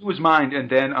 Yeah, he blew his mind, and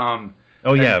then right.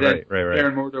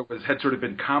 Baron Mordo had sort of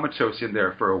been comatose in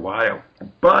there for a while.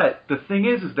 But the thing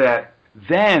is that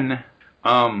then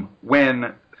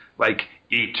when like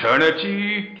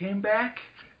Eternity came back,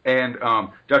 and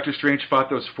Doctor Strange fought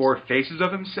those four faces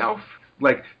of himself,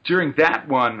 like during that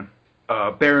one,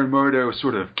 Baron Mordo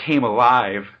sort of came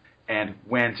alive and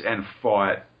went and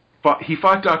fought. He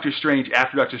fought Doctor Strange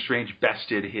after Doctor Strange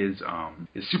bested his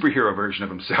superhero version of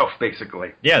himself,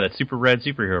 basically. Yeah, that super rad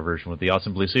superhero version with the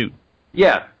awesome blue suit.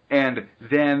 Yeah, and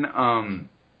then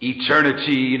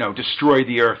Eternity, destroyed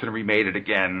the Earth and remade it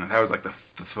again. That was like the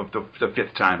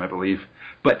fifth time, I believe.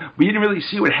 But we didn't really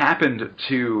see what happened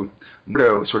to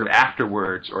Mordo sort of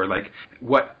afterwards, or like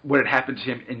what had happened to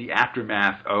him in the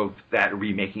aftermath of that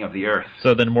remaking of the Earth.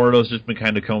 So then Mordo's just been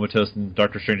kind of comatose in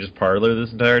Doctor Strange's parlor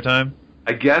this entire time?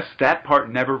 I guess that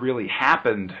part never really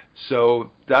happened.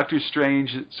 So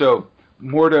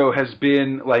Mordo has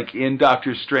been like in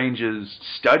Doctor Strange's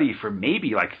study for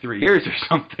maybe like 3 years or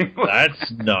something.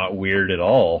 That's not weird at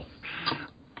all.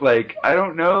 Like, I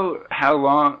don't know how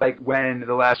long, like when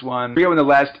the last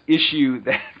issue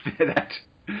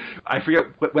I forget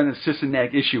when the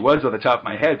Sissineg issue was on the top of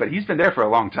my head, but he's been there for a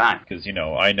long time. Because,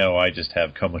 I know I just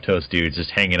have comatose dudes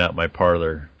just hanging out in my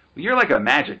parlor. You're like a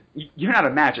magic. You're not a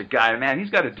magic guy, man. He's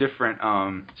got a different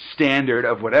standard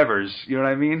of whatever's. You know what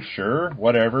I mean? Sure,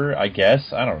 whatever. I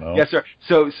guess. I don't know. Yes, sir.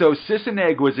 So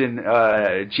Sissenegg was in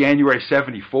January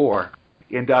 '74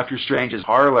 in Doctor Strange's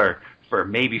parlor for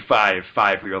maybe five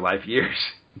real life years.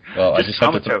 Well, Just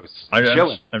comatose,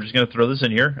 chilling. I'm just going to throw this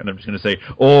in here, and I'm just going to say,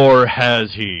 or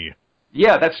has he?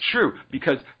 Yeah, that's true,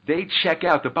 because they check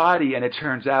out the body, and it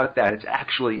turns out that it's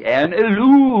actually an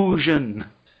illusion.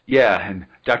 Yeah, and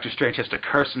Doctor Strange has to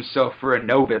curse himself for a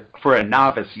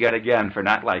novice yet again for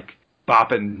not, like,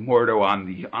 bopping Mordo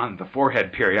on the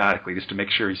forehead periodically just to make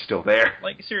sure he's still there.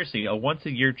 Like, seriously, a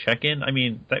once-a-year check-in? I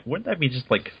mean, wouldn't that be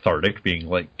just, like, cathartic, being,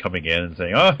 like, coming in and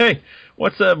saying, oh, hey,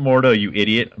 what's up, Mordo, you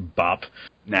idiot? Bop.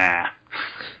 Nah.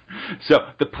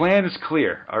 So, the plan is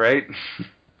clear, all right?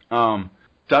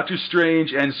 Doctor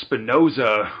Strange and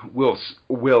Spinoza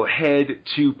will head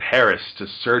to Paris to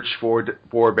search for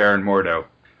Baron Mordo.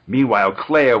 Meanwhile,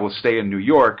 Clea will stay in New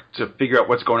York to figure out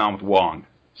what's going on with Wong.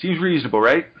 Seems reasonable,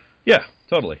 right? Yeah,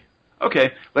 totally.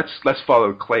 Okay, let's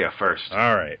follow Clea first.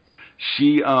 All right.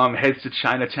 She heads to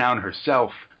Chinatown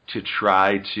herself to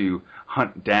try to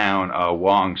hunt down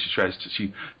Wong. She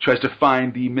tries to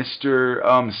find the Mr.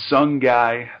 Sung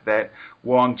guy that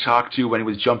Wong talked to when he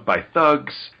was jumped by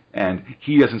thugs, and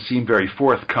he doesn't seem very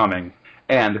forthcoming.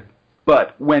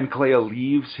 But when Clea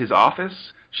leaves his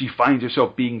office, she finds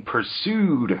herself being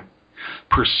pursued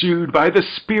by the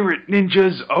spirit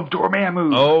ninjas of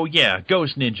Dormammu. Oh, yeah,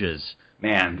 ghost ninjas.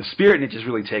 Man, the spirit ninjas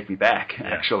really take me back,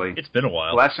 actually. It's been a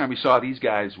while. The last time we saw these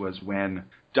guys was when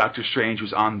Doctor Strange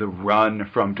was on the run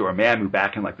from Dormammu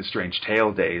back in, like, the Strange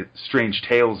Tales days.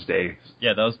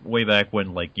 Yeah, that was way back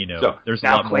when, like, you know, So there's a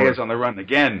now lot Clea's more. on the run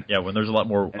again. Yeah, when there's a lot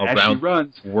more And around as she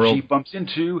runs, world. she bumps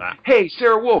into, hey,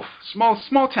 Sarah Wolf,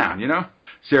 small town, you know?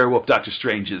 Sarah Wolf, Doctor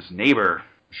Strange's neighbor.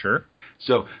 Sure.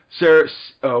 So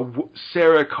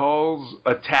Sarah calls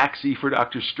a taxi for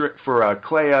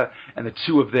Clea, and the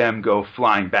two of them go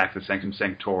flying back to Sanctum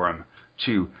Sanctorum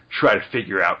to try to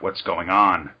figure out what's going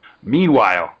on.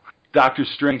 Meanwhile, Doctor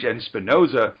Strange and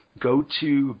Spinoza go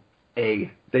to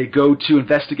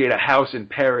investigate a house in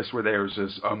Paris where there's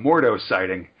a Mordo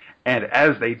sighting, and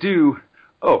as they do,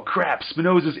 oh crap,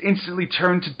 Spinoza's instantly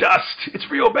turned to dust. It's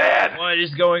real bad. What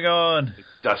is going on?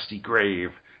 Dusty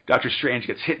grave. Dr. Strange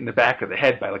gets hit in the back of the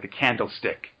head by like a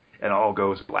candlestick, and all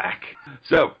goes black.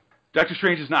 So, Dr.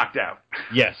 Strange is knocked out.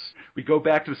 Yes. We go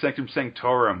back to the Sanctum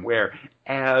Sanctorum, where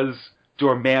as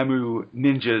Dormammu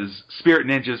spirit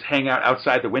ninjas hang out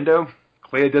outside the window,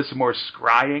 Clea does some more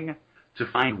scrying to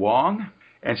find Wong,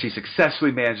 and she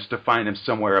successfully manages to find him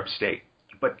somewhere upstate.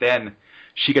 But then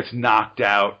she gets knocked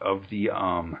out of the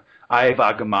Eye of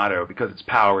Agamotto because its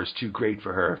power is too great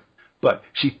for her. But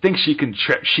she thinks she can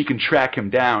track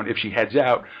him down if she heads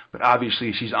out, but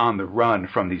obviously she's on the run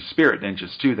from these spirit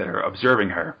ninjas too that are observing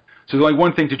her. So there's only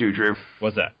one thing to do, Drew.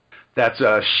 What's that? That's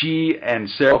she and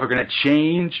Sarah are going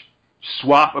to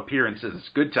swap appearances.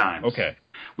 Good times. Okay.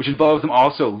 Which involves them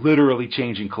also literally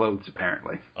changing clothes,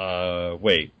 apparently.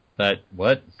 Wait.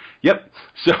 What? Yep.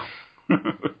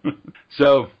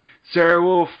 So Sarah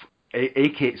Wolf,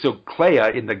 so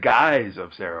Clea, in the guise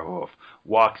of Sarah Wolf,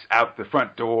 walks out the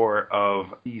front door of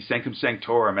the Sanctum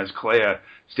Sanctorum as Clea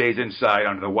stays inside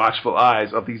under the watchful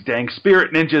eyes of these dang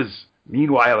spirit ninjas.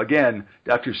 Meanwhile, again,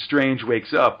 Doctor Strange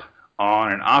wakes up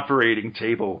on an operating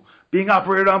table, being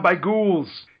operated on by ghouls.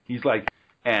 He's like,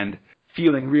 and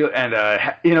feeling real, and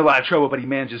in a lot of trouble, but he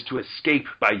manages to escape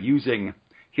by using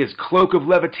his cloak of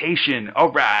levitation.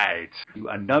 All right, to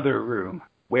another room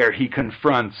where he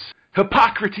confronts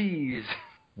Hippocrates.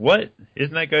 What?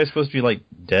 Isn't that guy supposed to be, like,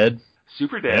 dead?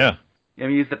 Super dead. Yeah. I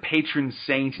mean, he's the patron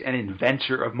saint and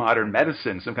inventor of modern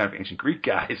medicine, some kind of ancient Greek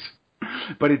guys.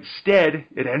 But instead,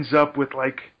 it ends up with,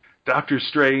 like, Doctor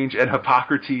Strange and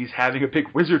Hippocrates having a big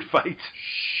wizard fight.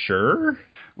 Sure.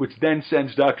 Which then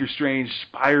sends Doctor Strange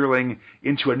spiraling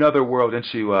into another world,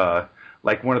 into,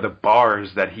 like, one of the bars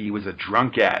that he was a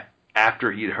drunk at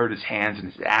after he had hurt his hands in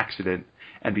his accident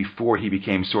and before he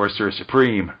became Sorcerer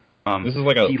Supreme. This is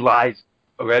like a... He lies...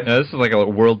 Oh, go ahead. This is like a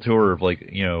world tour of,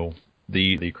 like, you know,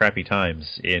 the crappy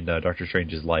times in Doctor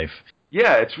Strange's life.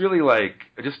 Yeah, it's really like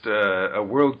just a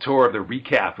world tour of the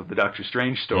recap of the Doctor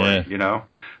Strange story, you know?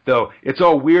 Though it's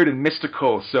all weird and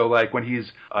mystical, so like when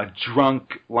he's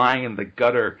drunk lying in the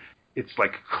gutter, it's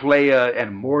like Clea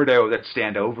and Mordo that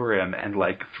stand over him and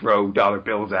like throw dollar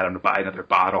bills at him to buy another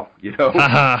bottle, you know?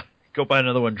 Haha! Go buy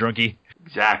another one, drunkie.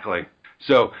 Exactly.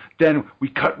 So then we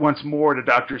cut once more to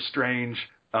Doctor Strange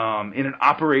in an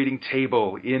operating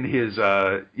table in his,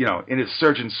 in his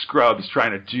surgeon scrubs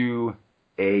trying to do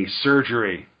a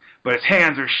surgery. But his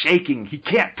hands are shaking. He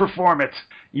can't perform it.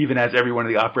 Even as everyone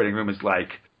in the operating room is like,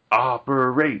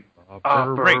 Operate.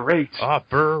 Operate.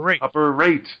 Operate.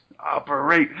 Operate.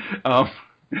 Operate. Operate.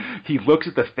 He looks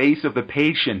at the face of the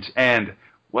patient and,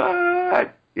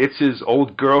 what? It's his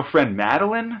old girlfriend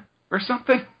Madeline or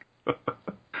something?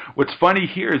 What's funny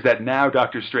here is that now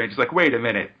Doctor Strange is like, wait a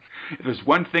minute. If there's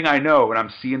one thing I know when I'm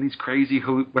seeing crazy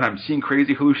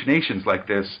hallucinations like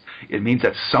this, it means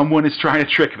that someone is trying to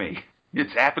trick me.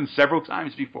 It's happened several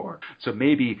times before. So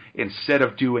maybe instead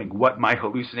of doing what my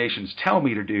hallucinations tell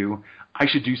me to do, I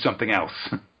should do something else.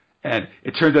 And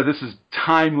it turns out this is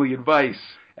timely advice,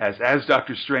 as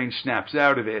Doctor Strange snaps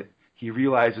out of it, he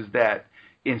realizes that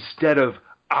instead of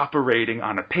operating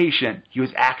on a patient, he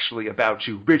was actually about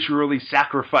to ritually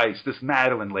sacrifice this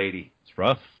Madeline lady. It's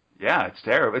rough. Yeah, it's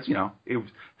terrible. It was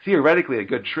theoretically a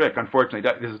good trick. Unfortunately,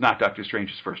 this is not Doctor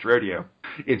Strange's first rodeo.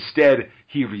 Instead,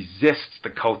 he resists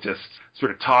the cultists,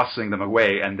 sort of tossing them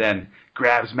away, and then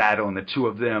grabs Madeline, the two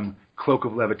of them, cloak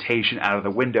of levitation out of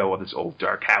the window of this old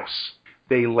dark house.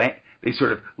 They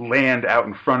sort of land out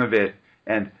in front of it,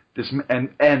 and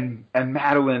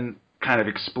Madeline kind of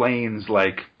explains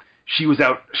like she was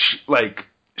out,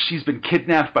 she's been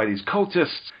kidnapped by these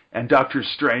cultists, and Doctor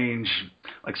Strange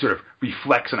like sort of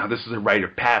reflects on how this is a rite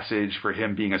of passage for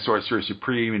him being a sorcerer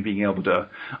supreme and being able to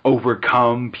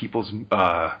overcome people's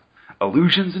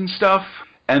illusions and stuff.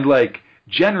 And like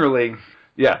generally,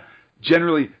 we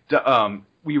learn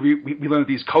that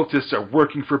these cultists are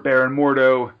working for Baron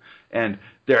Mordo, and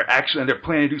they're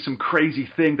planning to do some crazy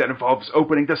thing that involves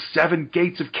opening the 7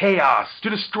 gates of chaos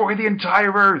to destroy the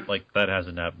entire Earth. Like, that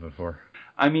hasn't happened before.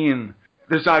 I mean,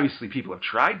 there's obviously people have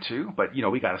tried to, but,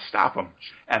 we got to stop them.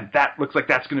 And that looks like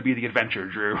that's going to be the adventure,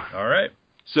 Drew. All right.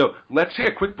 So let's take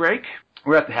a quick break.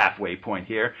 We're at the halfway point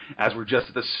here, as we're just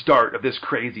at the start of this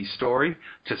crazy story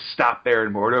to stop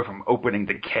Baron Mordo from opening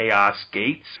the Chaos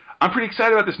Gates. I'm pretty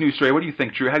excited about this news story. What do you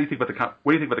think, Drew? What do you think about the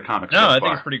comics? No, I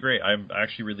think it's pretty great. I'm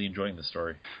actually really enjoying this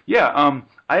story. Yeah,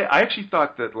 I actually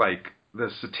thought that like the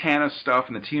Satana stuff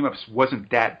and the team-ups wasn't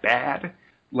that bad.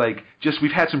 Like, just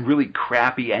we've had some really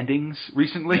crappy endings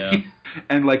recently, yeah.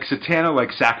 And like Satana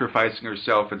like sacrificing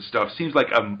herself and stuff seems like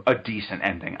a decent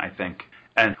ending, I think.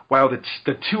 And while the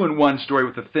 2-in-1 story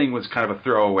with the Thing was kind of a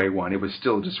throwaway one, it was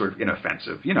still just sort of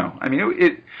inoffensive. I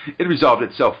mean, it resolved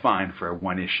itself fine for a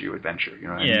 1-issue adventure. You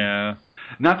know what I mean?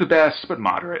 Not the best, but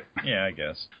moderate. Yeah, I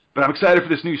guess. But I'm excited for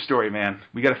this news story, man.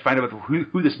 We got to find out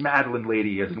who this Madeline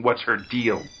lady is and what's her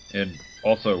deal. And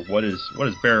also, what is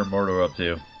Baron Mordo up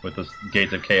to with the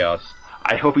Gates of Chaos?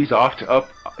 I hope he's up to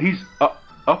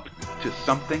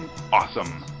something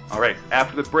awesome. All right,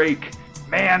 after the break,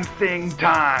 Man-Thing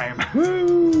time.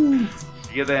 Woo!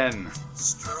 See you then.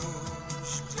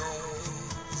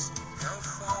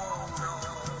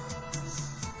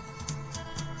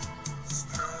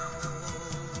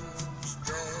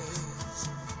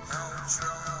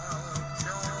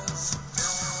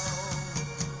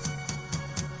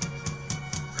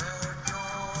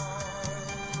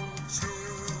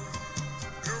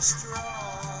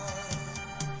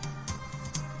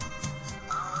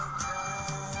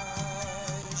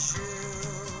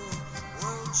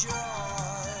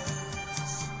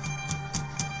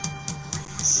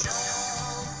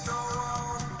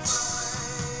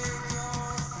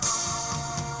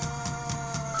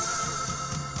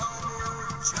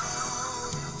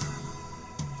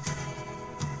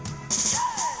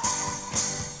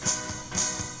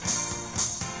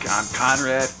 I'm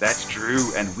Conrad, that's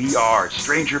Drew, and we are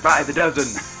Stranger by the Dozen.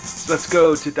 So let's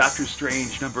go to Doctor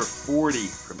Strange number 40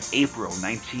 from April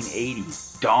 1980.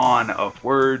 Dawn of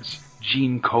Words,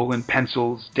 Gene Colan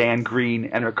pencils, Dan Green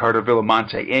and Ricardo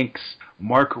Villamonte inks,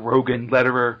 Mark Rogan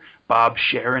letterer, Bob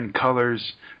Sharon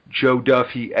colors, Joe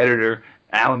Duffy editor,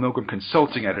 Alan Milgram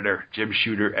consulting editor, Jim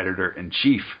Shooter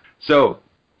editor-in-chief. So,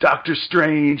 Doctor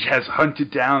Strange has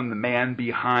hunted down the man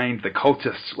behind the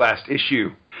cultists last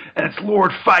issue. And it's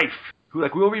Lord Fife, who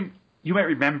you might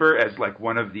remember as like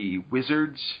one of the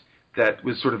wizards that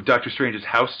was sort of Doctor Strange's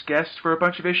house guest for a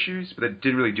bunch of issues, but that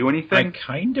didn't really do anything. I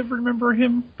kind of remember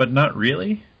him, but not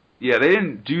really. Yeah, they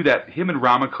didn't do that. Him and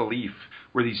Rama Khalif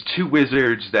were these two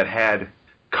wizards that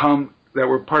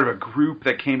were part of a group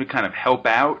that came to kind of help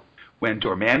out when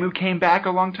Dormammu came back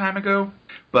a long time ago.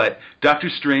 But Doctor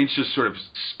Strange just sort of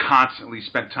constantly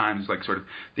spent time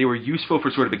they were useful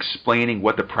for sort of explaining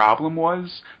what the problem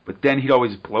was, but then he'd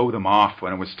always blow them off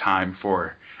when it was time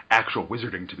for actual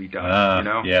wizarding to be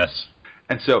done, Yes.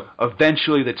 And so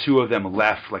eventually the two of them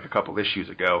left like a couple issues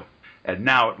ago, and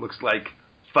now it looks like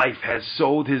Fife has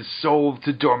sold his soul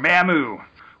to Dormammu.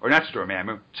 Or not to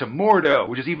Dormammu, to Mordo,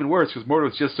 which is even worse because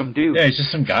Mordo's just some dude. Yeah, he's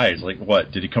just some guy. Like,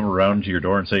 what? Did he come around to your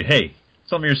door and say, hey,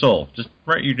 Some of your soul. Just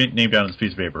write your name down on this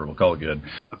piece of paper. We'll call it good.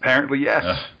 Apparently, yes.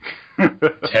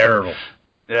 Terrible.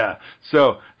 Yeah.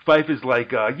 So Fife is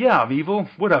like, yeah, I'm evil.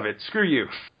 What of it? Screw you.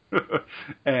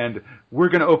 And we're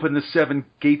going to open the 7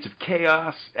 gates of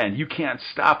chaos, and you can't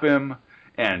stop him.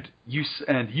 And you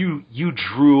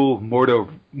drool Mordo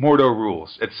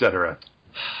rules, etc.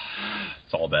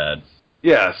 It's all bad.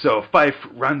 Yeah, so Fife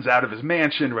runs out of his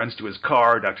mansion, runs to his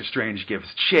car. Dr. Strange gives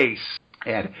chase,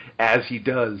 and as he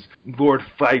does, Lord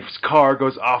Fife's car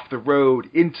goes off the road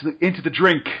into the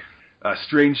drink.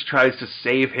 Strange tries to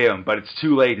save him, but it's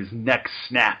too late. His neck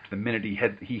snapped the minute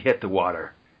he hit the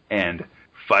water, and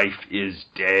Fife is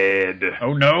dead.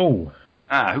 Oh no!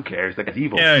 Who cares? That guy's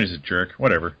evil. Yeah, he's a jerk.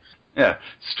 Whatever. Yeah,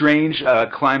 Strange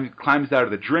climbs out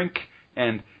of the drink,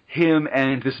 and him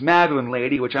and this Madeline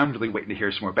lady, which I'm really waiting to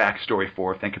hear some more backstory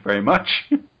for, thank you very much,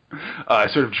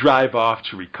 sort of drive off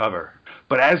to recover.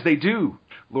 But as they do,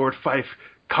 Lord Fife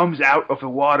comes out of the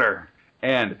water,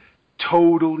 and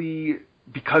totally,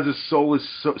 because his soul is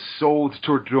sold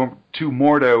to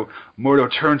Mordo, Mordo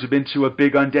turns him into a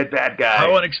big undead bad guy.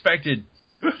 How unexpected!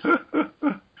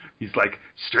 He's like,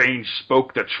 Strange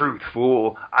spoke the truth,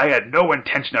 fool. I had no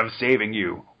intention of saving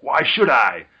you. Why should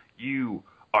I? You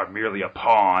are merely a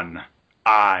pawn.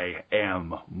 I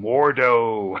am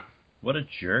Mordo. What a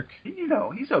jerk. You know,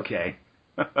 he's okay.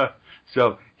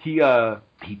 So he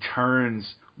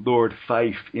turns Lord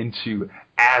Fife into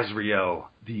Azrael,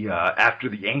 after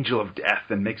the Angel of Death,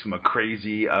 and makes him a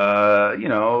crazy,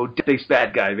 death-based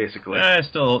bad guy, basically. I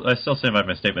still stand by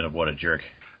my statement of what a jerk.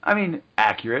 I mean,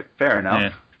 accurate, fair enough.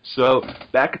 Yeah. So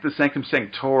back at the Sanctum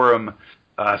Sanctorum,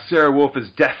 Sarah Wolf is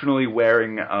definitely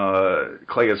wearing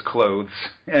Clea's clothes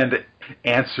and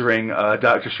answering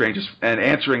Doctor Strange's and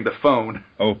answering the phone.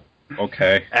 Oh,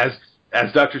 okay.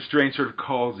 As Doctor Strange sort of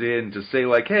calls in to say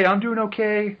like, "Hey, I'm doing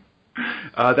okay.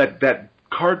 That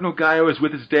Cardinal guy I was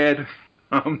with is dead.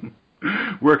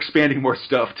 We're expanding more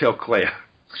stuff. Tell Clea."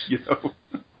 You know.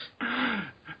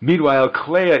 Meanwhile,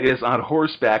 Clea is on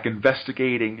horseback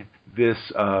investigating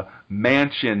this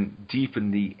mansion deep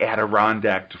in the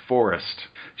Adirondack forest.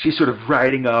 She's sort of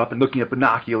riding up and looking at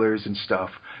binoculars and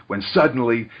stuff when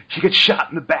suddenly she gets shot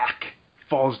in the back,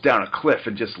 falls down a cliff,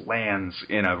 and just lands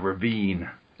in a ravine.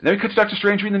 And then we cut to Dr.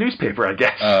 Strange reading the newspaper, I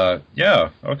guess. Yeah,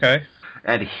 okay.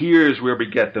 And here's where we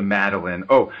get the Madeline.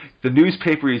 Oh, the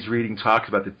newspaper he's reading talks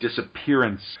about the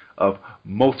disappearance of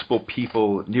multiple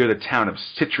people near the town of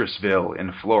Citrusville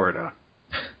in Florida.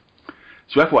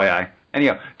 So FYI.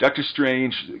 Anyhow, Dr.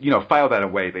 Strange, file that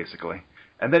away, basically.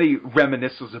 And then he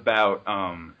reminisces about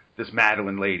this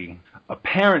Madeline lady.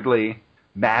 Apparently,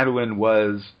 Madeline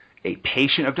was a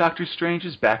patient of Dr.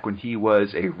 Strange's back when he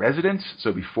was a resident,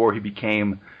 so before he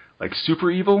became, like,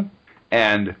 super evil.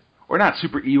 Or not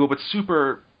super evil, but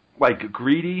super, like,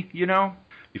 greedy,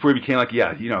 Before he became, like,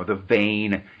 the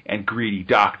vain and greedy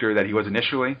doctor that he was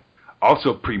initially.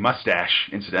 Also pre-mustache,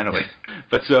 incidentally.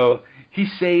 But so, he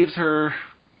saves her,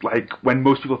 like, when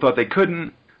most people thought they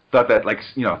couldn't, thought that, like,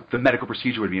 the medical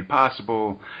procedure would be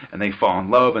impossible, and they fall in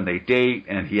love, and they date,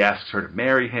 and he asks her to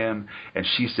marry him, and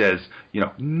she says,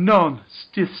 non,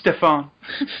 Stefan.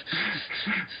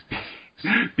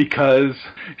 Because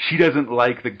she doesn't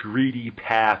like the greedy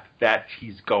path that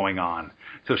he's going on.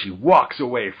 So she walks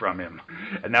away from him.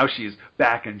 And now she's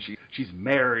back and she's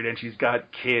married and she's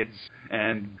got kids.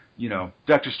 And,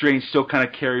 Dr. Strange still kind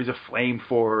of carries a flame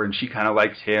for her and she kind of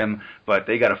likes him. But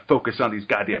they got to focus on these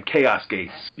goddamn chaos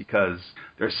gates because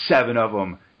there's 7 of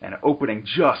them. And opening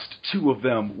just 2 of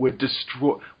them would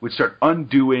start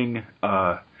undoing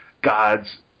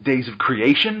God's days of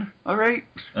creation, all right?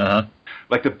 Uh-huh.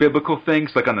 Like the biblical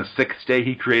things, like on the 6th day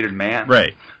he created man.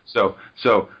 Right. So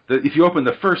if you open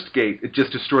the first gate, it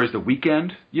just destroys the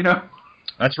weekend,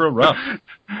 That's real rough.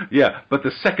 Yeah, but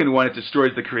the second one, it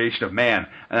destroys the creation of man.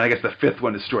 And I guess the 5th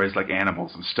one destroys, like,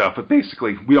 animals and stuff. But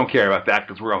basically, we don't care about that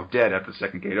because we're all dead after the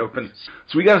second gate opens.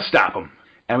 So we got to stop them.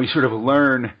 And we sort of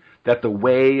learn that the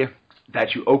way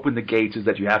that you open the gates is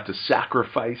that you have to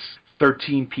sacrifice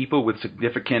 13 people with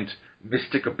significant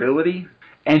mystic ability.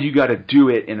 And you got to do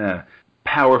it in a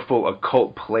powerful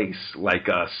occult place like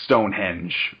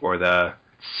Stonehenge or the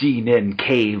Xining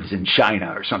caves in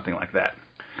China or something like that.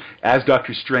 As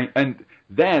Dr. Strange, and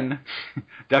then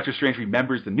Dr. Strange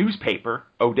remembers the newspaper,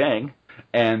 oh dang,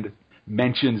 and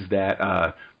mentions that,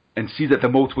 and sees that the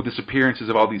multiple disappearances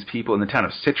of all these people in the town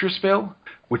of Citrusville,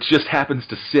 which just happens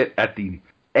to sit at the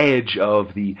edge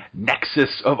of the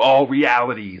nexus of all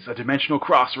realities, a dimensional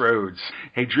crossroads.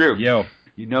 Hey, Drew. Yo.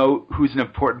 You know who's an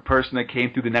important person that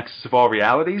came through the nexus of all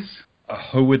realities?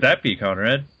 Who would that be,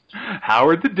 Conrad?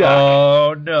 Howard the Duck.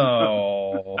 Oh,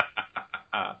 no.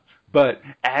 But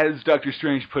as Doctor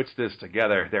Strange puts this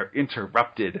together, they're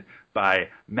interrupted by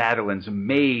Madeline's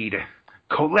maid,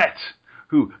 Colette,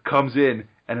 who comes in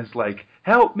and is like,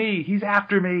 "Help me, he's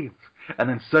after me." And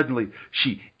then suddenly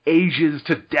she ages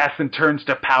to death and turns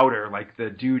to powder like the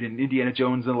dude in Indiana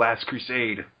Jones and the Last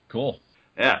Crusade. Cool.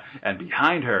 Yeah, and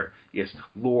behind her is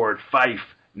Lord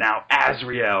Fife, now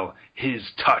Azrael.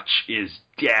 His touch is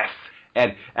death.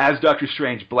 And as Doctor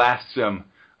Strange blasts him,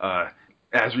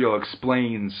 Azrael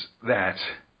explains that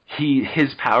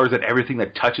his powers, that everything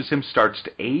that touches him starts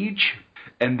to age,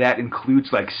 and that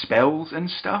includes like spells and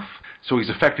stuff. So he's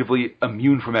effectively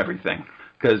immune from everything,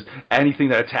 because anything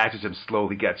that attaches him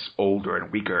slowly gets older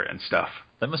and weaker and stuff.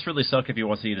 That must really suck if he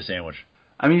wants to eat a sandwich.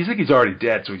 I mean, you think he's already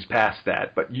dead, so he's past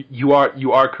that. But you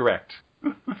are correct.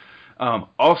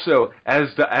 Also, as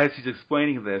he's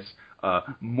explaining this,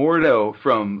 Mordo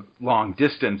from long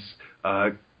distance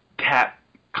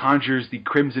conjures the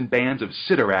crimson bands of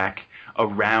Sidorak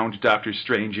around Doctor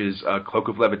Strange's cloak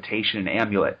of levitation and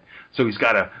amulet. So he's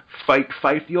got to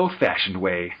fight the old-fashioned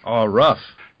way. Oh, rough.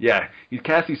 Yeah, he's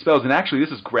casting spells, and actually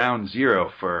this is ground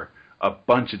zero for a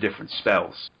bunch of different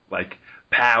spells, like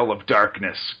Pall of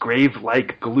Darkness,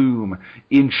 Grave-like Gloom,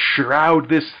 Enshroud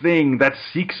this thing that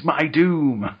seeks my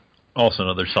doom. Also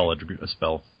another solid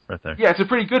spell right there. Yeah, it's a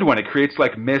pretty good one. It creates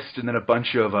like mist and then a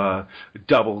bunch of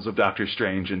doubles of Doctor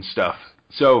Strange and stuff.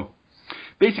 So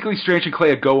basically Strange and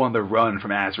Clea go on the run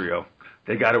from Azrael.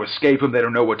 They got to escape him. They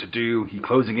don't know what to do. He's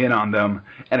closing in on them.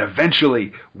 And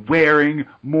eventually, wearing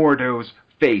Mordo's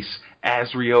face,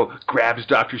 Azrael grabs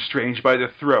Doctor Strange by the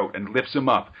throat and lifts him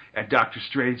up. And Doctor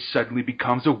Strange suddenly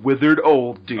becomes a withered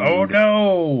old dude. Oh,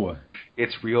 no!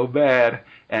 It's real bad.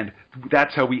 And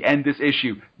that's how we end this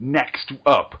issue. Next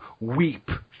up, Weep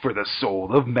for the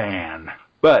Soul of Man.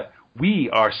 But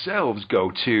we ourselves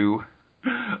go to...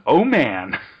 Oh,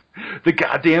 man. The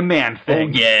goddamn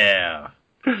Man-Thing. Oh, yeah.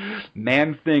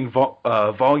 Man-Thing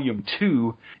Volume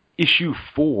 2, Issue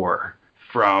 4,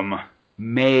 from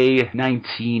May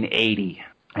 1980.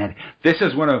 And this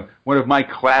is one of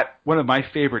my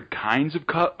favorite kinds of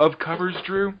covers,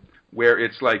 Drew, where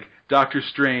it's like Doctor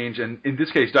Strange, and in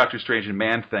this case Doctor Strange and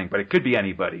Man-Thing, but it could be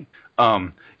anybody.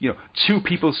 Two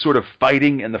people sort of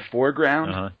fighting in the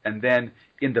foreground, and then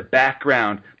in the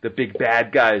background, the big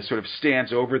bad guy sort of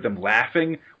stands over them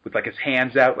laughing with like his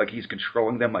hands out, like he's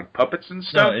controlling them like puppets and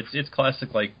stuff. No, it's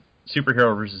classic like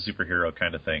superhero versus superhero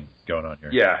kind of thing going on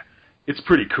here. Yeah, it's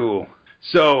pretty cool.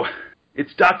 So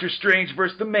it's Doctor Strange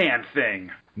versus the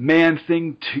Man-Thing.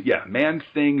 Man-Thing,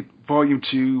 Man-Thing Volume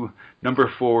 2,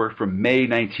 Number 4 from May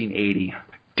 1980.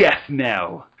 Death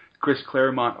Knell. Chris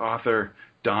Claremont author,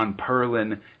 Don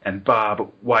Perlin and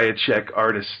Bob Wiacek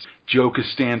artist, Joe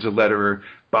Costanza letterer,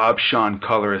 Bob Shawn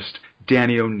colorist,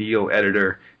 Danny O'Neill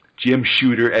editor, Jim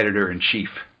Shooter editor-in-chief.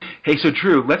 Hey, so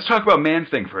Drew, let's talk about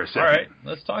Man-Thing for a second. All right,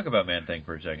 let's talk about Man-Thing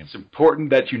for a second. It's important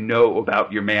that you know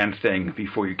about your Man-Thing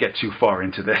before you get too far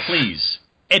into this. Please,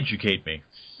 educate me.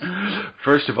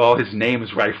 First of all, his name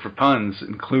is rife for puns,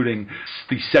 including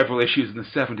the several issues in the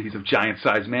 70s of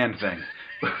Giant-Sized Man-Thing.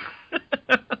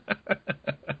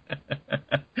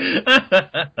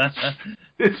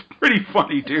 It's pretty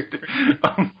funny, dude.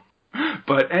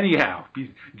 But anyhow,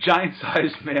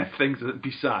 giant-sized Man-Things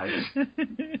besides.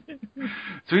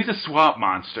 So he's a swamp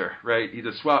monster, right? He's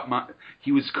a swamp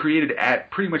He was created at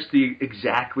pretty much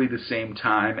exactly the same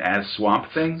time as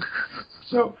Swamp Thing.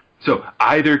 So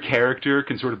either character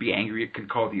can sort of be angry. It can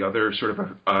call the other sort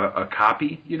of a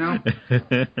copy, you know?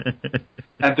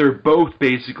 And they're both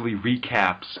basically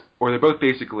recaps, or they're both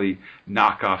basically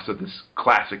knockoffs of this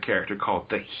classic character called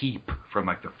the Heap from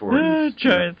like the 40s.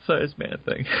 Giant-sized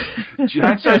Man-Thing.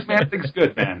 Giant-Sized Man-Thing's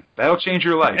good, man. That'll change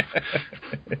your life.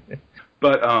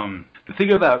 But the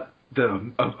thing about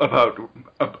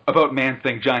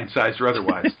Man-Thing, giant-sized or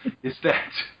otherwise, is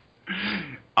that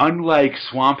unlike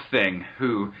Swamp Thing,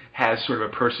 who has sort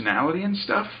of a personality and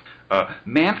stuff,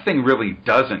 Man-Thing really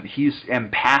doesn't. He's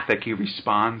empathic. He's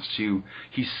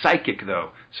psychic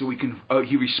though, so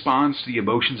he responds to the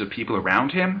emotions of people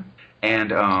around him.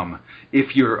 And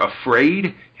if you're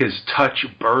afraid, his touch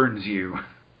burns you.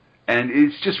 And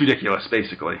it's just ridiculous,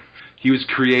 basically. He was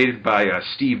created by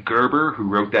Steve Gerber, who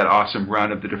wrote that awesome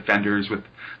run of the Defenders with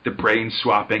the brain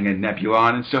swapping and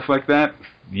Nebulon and stuff like that.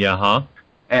 Yeah,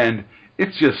 And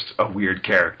it's just a weird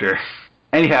character.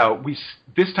 Anyhow,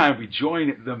 this time we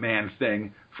join the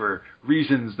Man-Thing for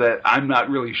reasons that I'm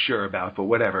not really sure about, but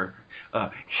whatever.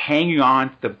 Hanging on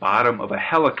to the bottom of a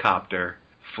helicopter,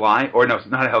 it's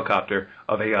not a helicopter,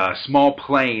 of a small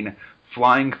plane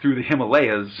flying through the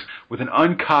Himalayas with an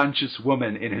unconscious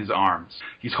woman in his arms.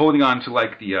 He's holding on to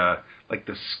like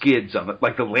the skids on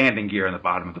like the landing gear on the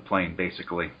bottom of the plane,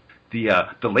 basically.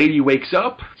 The lady wakes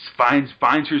up,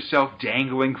 finds herself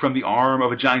dangling from the arm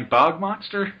of a giant bog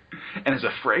monster, and is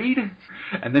afraid.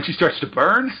 And then she starts to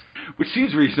burn, which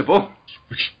seems reasonable.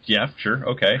 Yeah, sure,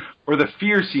 okay. Or the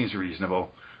fear seems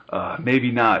reasonable.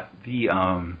 Maybe not the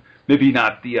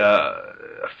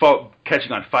fault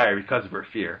catching on fire because of her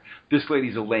fear. This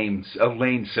lady's Elaine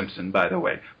Simpson, by the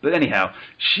way. But anyhow,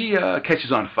 she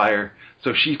catches on fire,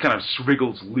 so she kind of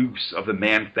wriggles loose of the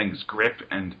Man-Thing's grip,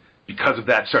 and because of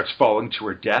that starts falling to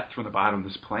her death from the bottom of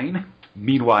this plane.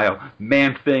 Meanwhile,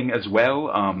 Man-Thing as well,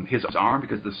 his arm,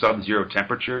 because of the sub-zero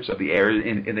temperatures of the air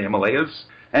in the Himalayas,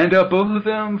 and both of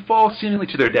them fall seemingly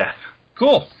to their death.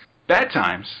 Cool. Bad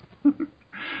times.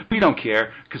 We don't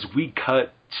care, because we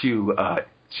cut to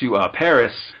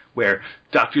Paris, where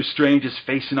Doctor Strange is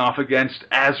facing off against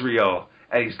Azrael,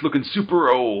 and he's looking super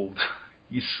old.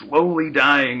 He's slowly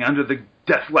dying under the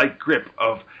death-like grip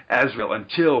of Azrael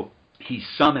until he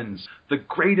summons the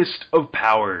greatest of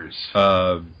powers.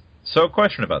 So a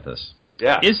question about this.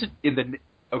 Yeah. Go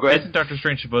ahead. Isn't Doctor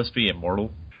Strange supposed to be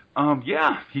immortal?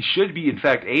 Yeah, he should be, in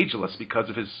fact, ageless because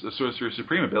of his Sorcerer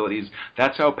Supreme abilities.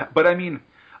 That's how... But, I mean,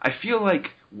 I feel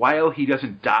like while he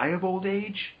doesn't die of old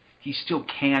age, he still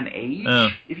can age,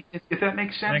 if that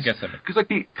makes sense. I guess that makes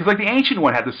sense. Because like the Ancient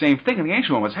One had the same thing, and the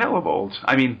Ancient One was hell of old.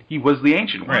 I mean, he was the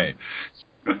Ancient One. Right.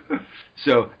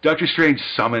 So, Doctor Strange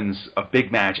summons a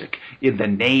big magic in the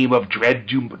name of Dread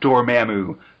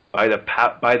Dormammu. By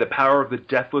the power of the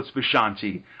deathless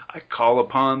Vishanti, I call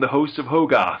upon the host of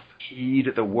Hogarth. Heed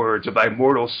the words of thy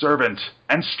mortal servant,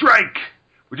 and strike!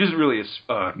 Which isn't really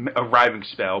a rhyming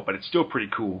spell, but it's still pretty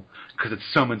cool, because it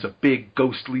summons a big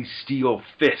ghostly steel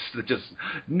fist that just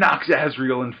knocks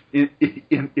Azrael in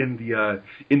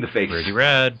the face. Pretty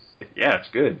rad. Yeah, it's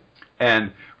good.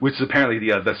 And which is apparently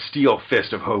the steel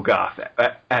fist of Hogarth,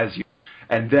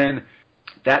 and then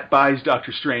that buys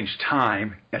Doctor Strange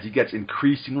time as he gets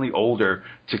increasingly older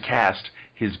to cast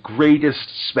his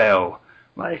greatest spell.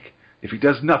 Like, if he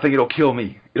does nothing, it'll kill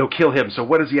me. It'll kill him, so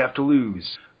what does he have to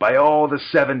lose? By all the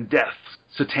 7 deaths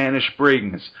Satanish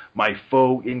brings, my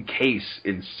foe encase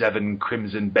in 7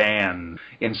 crimson bands.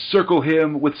 Encircle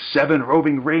him with 7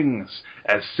 roving rings,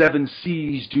 as 7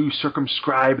 seas do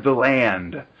circumscribe the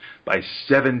land. By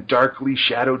 7 darkly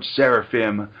shadowed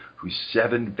seraphim, whose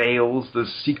 7 veils the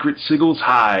secret sigils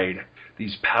hide.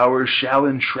 These powers shall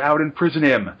enshroud and prison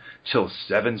him, till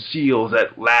 7 seals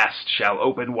at last shall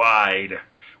open wide.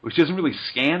 Which doesn't really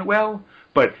scan well,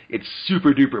 but it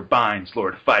super duper binds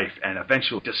Lord Fife and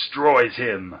eventually destroys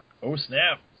him. Oh,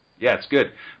 snap. Yeah, it's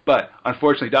good. But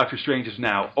unfortunately, Doctor Strange is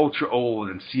now ultra old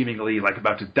and seemingly like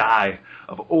about to die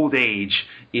of old age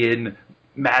in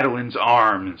Madeline's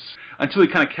arms. Until he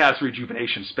kind of casts a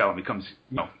rejuvenation spell and becomes,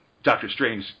 Doctor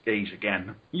Strange age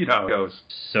again. You know how it goes.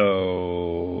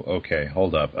 So, okay,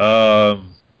 hold up.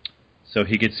 So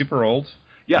he gets super old.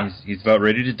 Yeah. He's about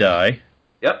ready to die.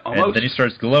 Yep, almost. And then he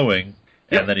starts glowing,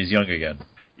 Yep. and then he's young again.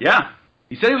 Yeah.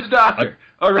 He said he was a doctor.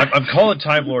 All right. I'm calling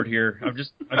Time Lord here. I'm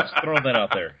just throwing that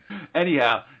out there.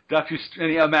 Anyhow,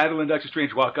 Madeline and Doctor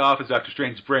Strange walk off as Doctor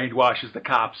Strange brainwashes the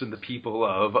cops and the people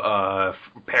of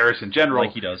Paris in general.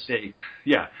 Like he does. They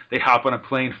hop on a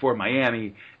plane for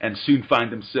Miami and soon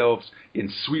find themselves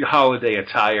in sweet holiday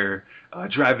attire,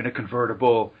 driving a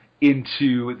convertible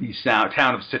into the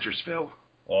town of Citrusville.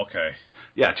 Okay.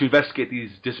 Yeah, to investigate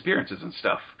these disappearances and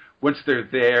stuff. Once they're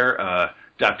there,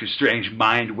 Doctor Strange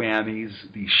mind whammies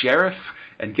the sheriff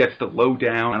and gets the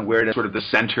lowdown on where sort of the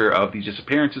center of these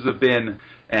disappearances have been.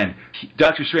 And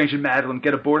Doctor Strange and Madeline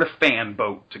get aboard a fan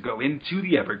boat to go into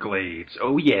the Everglades.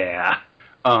 Oh yeah.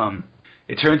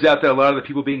 It turns out that a lot of the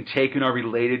people being taken are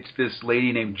related to this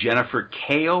lady named Jennifer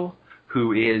Kale,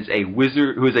 who is a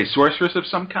wizard, who is a sorceress of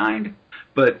some kind.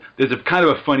 But there's a kind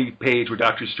of a funny page where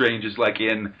Doctor Strange is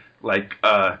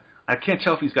I can't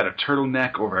tell if he's got a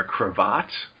turtleneck or a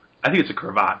cravat. I think it's a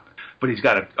cravat. But he's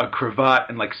got a cravat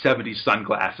and 70s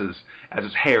sunglasses as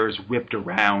his hair is whipped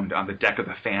around on the deck of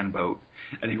the fan boat.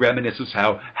 And he reminisces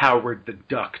how Howard the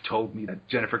Duck told me that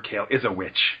Jennifer Kale is a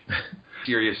witch.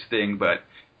 Serious thing, but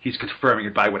he's confirming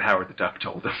it by what Howard the Duck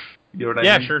told him. You know what I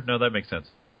mean? Yeah, sure. No, that makes sense.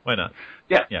 Why not?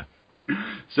 Yeah. Yeah.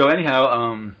 So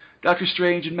anyhow, Doctor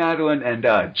Strange and Madeline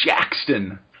and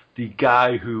Jackson, the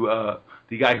guy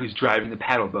who's driving the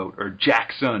paddle boat, or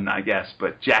Jackson, I guess,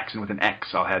 but Jackson with an X,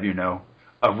 I'll have you know,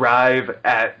 arrive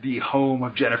at the home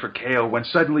of Jennifer Kale when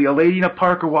suddenly a lady in a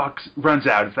parka runs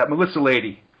out. It's that Melissa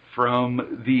lady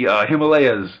from the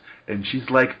Himalayas, and she's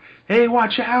like, "Hey,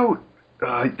 watch out!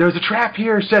 There's a trap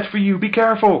here set for you. Be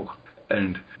careful!"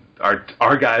 And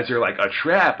our guys are like, "A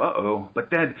trap? Uh-oh!" But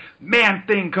then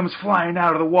Man-Thing comes flying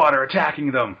out of the water,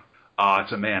 attacking them. Oh,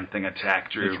 it's a Man-Thing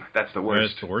attack, Drew. That's the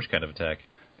worst. It's the worst kind of attack.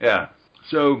 Yeah.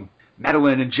 So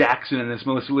Madeline and Jackson and this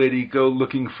Melissa lady go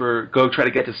try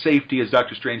to get to safety as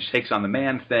Doctor Strange takes on the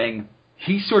Man-Thing.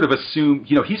 He sort of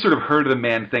heard of the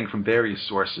Man-Thing from various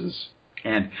sources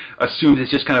and assumes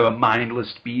it's just kind of a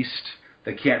mindless beast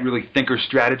that can't really think or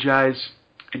strategize.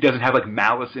 It doesn't have, like,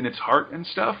 malice in its heart and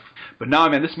stuff. But now,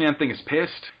 man, this Man-Thing is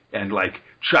pissed and, like,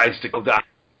 tries to kill Doc.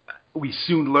 We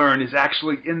soon learn is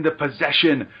actually in the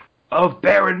possession of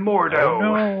Baron Mordo. Oh,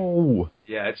 no!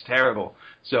 Yeah, it's terrible.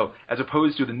 So, as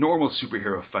opposed to the normal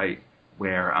superhero fight,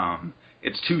 where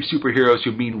it's two superheroes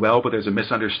who mean well, but there's a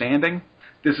misunderstanding,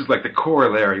 this is like the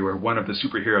corollary where one of the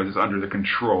superheroes is under the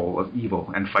control of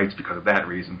evil and fights because of that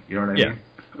reason. You know what I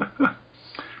mean?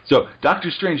 So,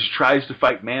 Doctor Strange tries to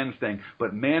fight Man-Thing,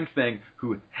 but Man-Thing,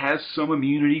 who has some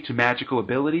immunity to magical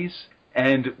abilities,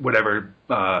 and whatever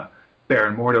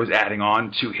Baron Mordo is adding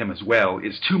on to him as well,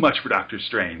 is too much for Doctor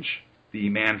Strange. The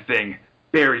Man-Thing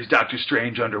buries Doctor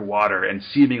Strange underwater and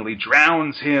seemingly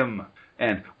drowns him.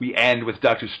 And we end with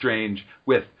Doctor Strange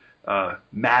with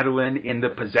Madeline in the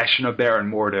possession of Baron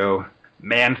Mordo,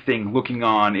 Man-Thing looking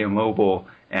on immobile,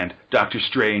 and Doctor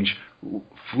Strange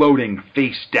floating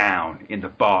face down in the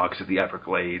bogs of the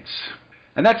Everglades.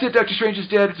 And that's it. Doctor Strange is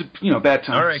dead. It's bad times.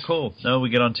 All right, cool. Now we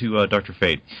get on to Dr.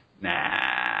 Fate.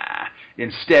 Nah.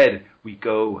 Instead, we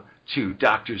go to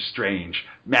Doctor Strange,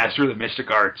 Master of the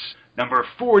Mystic Arts, number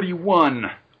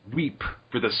 41, Weep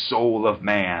for the Soul of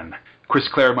Man. Chris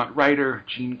Claremont writer,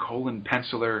 Gene Colan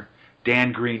penciler,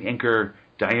 Dan Green inker,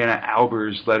 Diana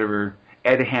Albers letterer,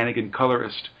 Ed Hannigan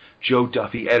colorist, Joe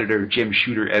Duffy editor, Jim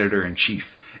Shooter editor-in-chief.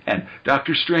 And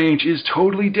Doctor Strange is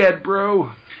totally dead,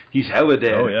 bro. He's hella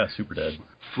dead. Oh yeah, super dead.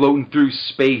 Floating through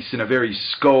space in a very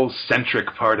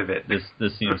skull-centric part of it.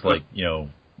 This seems like,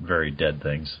 very dead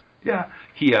things. Yeah.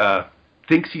 He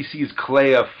thinks he sees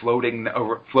Clea floating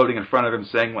in front of him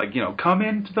saying, like, come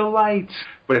into the light.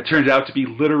 But it turns out to be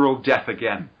literal death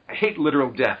again. I hate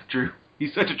literal death, Drew.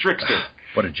 He's such a trickster.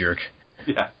 What a jerk.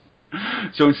 Yeah.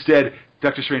 So instead,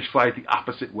 Doctor Strange flies the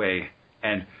opposite way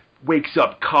and wakes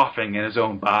up coughing in his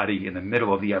own body in the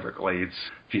middle of the Everglades.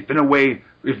 If he'd been away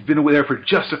there for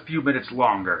just a few minutes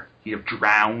longer, he'd have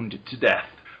drowned to death.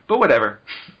 But whatever.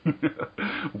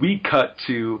 We cut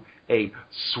to a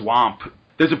swamp.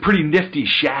 There's a pretty nifty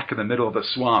shack in the middle of the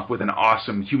swamp with an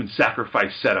awesome human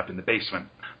sacrifice setup in the basement.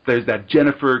 There's that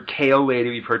Jennifer Kale lady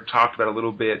we've heard talked about a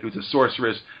little bit, who's a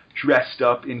sorceress dressed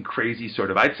up in crazy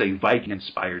sort of, I'd say,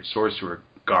 Viking-inspired sorcerer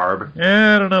garb.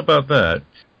 Yeah, I don't know about that.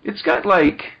 It's got,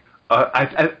 like,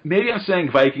 maybe I'm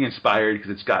saying Viking-inspired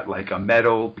because it's got, like, a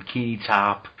metal bikini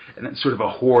top and then sort of a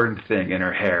horn thing in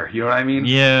her hair. You know what I mean?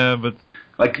 Yeah, but...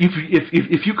 Like,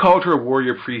 if you called her a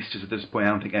warrior priestess at this point, I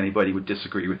don't think anybody would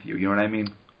disagree with you. You know what I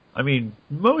mean? I mean,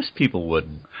 most people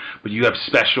wouldn't. But you have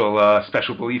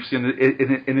special beliefs in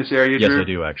this area, Yes, Drew? I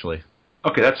do, actually.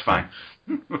 Okay, that's fine.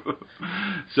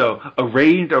 So,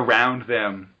 arrayed around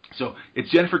them. So, it's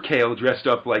Jennifer Kale dressed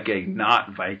up like a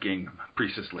not Viking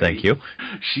priestess lady. Thank you.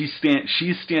 She's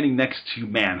standing next to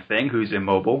Man-Thing, who's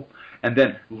immobile. And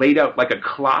then laid out like a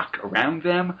clock around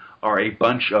them are a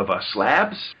bunch of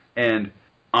slabs. And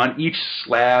on each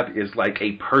slab is like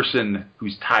a person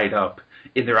who's tied up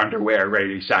in their underwear, ready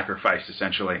to be sacrificed,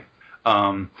 essentially.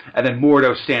 And then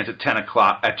Mordo stands at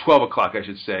 12 o'clock, I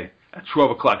should say. At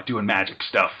 12 o'clock doing magic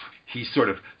stuff. He sort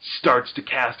of starts to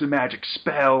cast a magic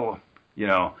spell.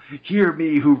 Hear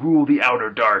me who rule the outer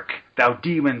dark, thou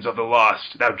demons of the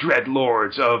lost, thou dread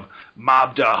lords of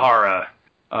Mabdahara.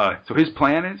 So his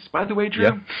plan is, by the way, Drew,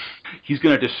 yeah. He's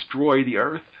going to destroy the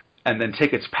Earth and then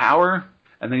take its power,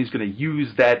 and then he's going to use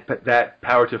that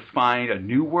power to find a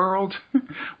new world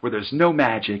where there's no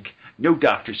magic, no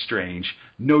Doctor Strange,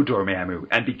 no Dormammu,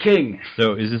 and be king.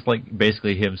 So is this like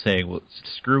basically him saying, well,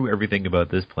 screw everything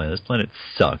about this planet. This planet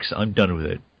sucks. I'm done with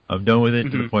it. I'm done with it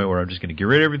to the point where I'm just going to get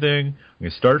rid of everything. I'm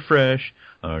going to start fresh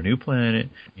on a new planet.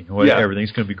 You know what? Yeah.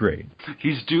 Everything's going to be great.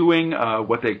 He's doing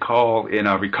what they call in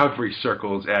recovery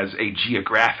circles as a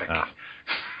geographic.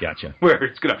 Gotcha. Where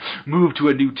it's going to move to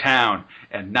a new town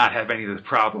and not have any of the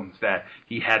problems that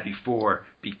he had before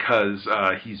because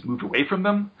he's moved away from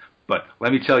them. But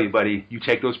let me tell you, buddy, you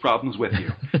take those problems with you.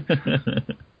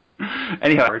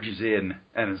 Anyhow, barges in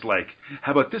and is like,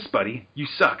 how about this, buddy? You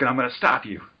suck and I'm going to stop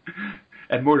you.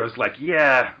 And Mordo's like,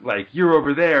 yeah, like, you're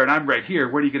over there and I'm right here.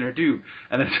 What are you going to do?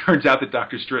 And then it turns out that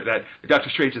Doctor Strange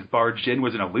that barged in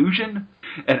was an illusion.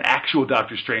 And actual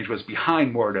Doctor Strange was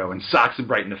behind Mordo and socks him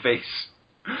right in the face.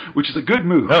 Which is a good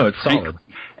move. Oh, it's solid.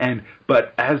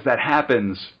 But as that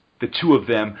happens, the two of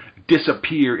them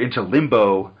disappear into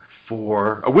limbo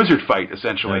for a wizard fight,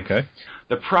 essentially. Okay.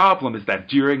 The problem is that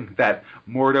during that,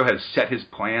 Mordo has set his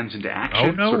plans into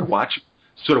action. Oh, no.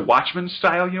 Sort of Watchmen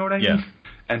style, you know what I mean?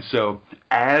 And so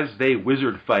as they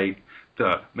wizard fight,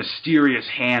 the mysterious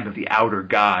hand of the outer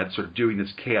god sort of doing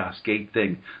this Chaos Gate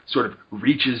thing sort of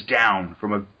reaches down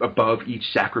from above each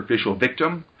sacrificial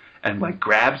victim and like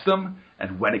grabs them,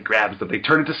 and when it grabs them, they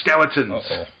turn into skeletons.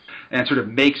 Uh-oh. And it sort of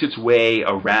makes its way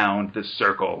around this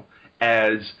circle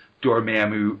as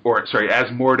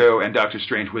as Mordo and Doctor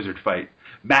Strange wizard fight.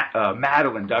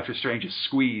 Madeline, Doctor Strange's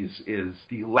squeeze, is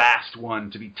the last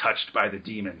one to be touched by the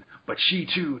demon, but she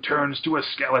too turns to a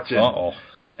skeleton. Uh-oh.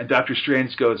 And Doctor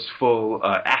Strange goes full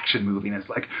action movie and is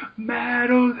like,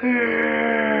 Madeline!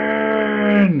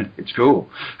 It's cool.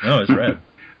 No, it's rad.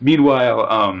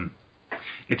 Meanwhile,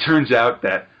 it turns out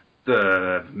that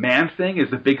the Man-Thing is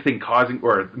the big thing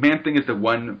the Man-Thing is the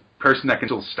one person that can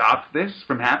still stop this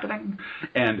from happening.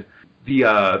 And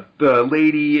the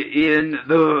lady in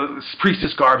the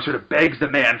priestess garb sort of begs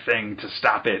the Man-Thing to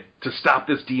stop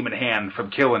this demon hand from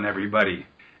killing everybody.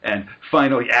 And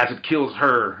finally, as it kills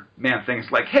her, Man-Thing's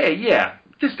like, hey, yeah,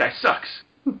 this guy sucks.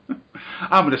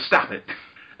 I'm going to stop it.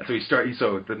 And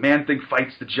so the Man-Thing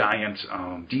fights the giant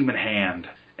demon hand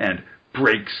and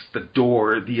breaks the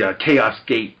door, the Chaos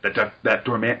Gate that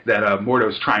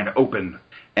Mordo's trying to open.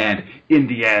 And in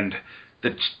the end,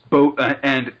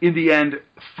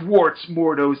 thwarts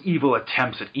Mordo's evil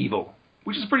attempts at evil,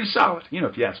 which is pretty solid,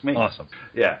 if you ask me. Awesome.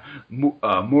 Yeah.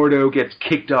 Mordo gets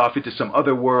kicked off into some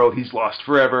other world. He's lost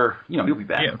forever. He'll be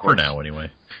back, Yeah, of course. for now,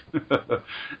 anyway.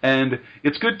 And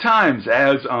it's good times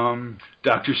as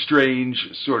Doctor Strange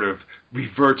sort of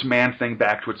reverts Man-Thing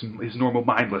back to his normal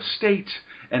mindless state,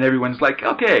 and everyone's like,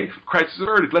 okay, crisis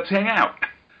averted, let's hang out.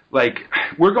 Like,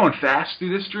 we're going fast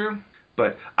through this, Drew,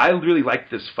 but I really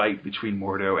liked this fight between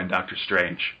Mordo and Doctor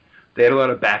Strange. They had a lot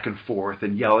of back and forth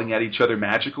and yelling at each other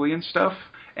magically and stuff.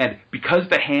 And because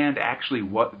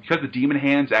the demon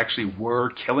hands actually were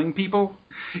killing people,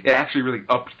 it actually really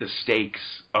upped the stakes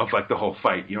of like the whole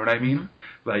fight. You know what I mean?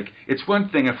 Like, it's one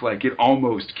thing if like it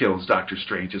almost kills Doctor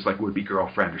Strange's like would-be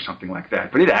girlfriend or something like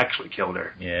that, but it actually killed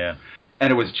her. Yeah.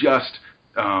 And it was just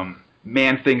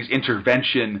Man-Thing's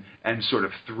intervention and sort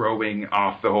of throwing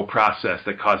off the whole process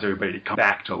that caused everybody to come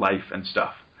back to life and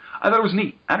stuff. I thought it was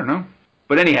neat. I don't know.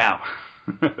 But anyhow,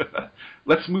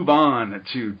 let's move on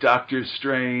to Doctor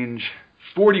Strange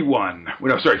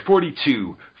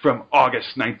 42 from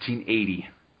August 1980.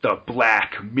 The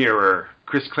Black Mirror.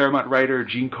 Chris Claremont writer,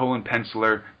 Gene Colan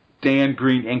penciler, Dan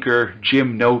Green inker,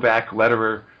 Jim Novak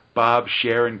letterer, Bob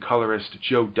Sharon colorist,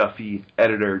 Joe Duffy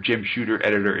editor, Jim Shooter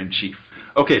editor-in-chief.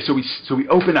 Okay, so we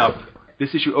open up.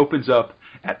 This issue opens up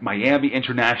at Miami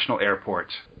International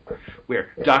Airport,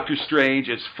 where Doctor Strange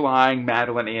is flying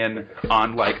Madeline in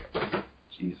on like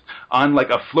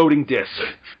a floating disc,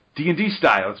 D&D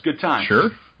style. It's good time.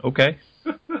 Sure. Okay.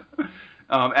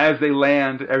 As they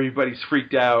land, everybody's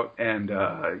freaked out, and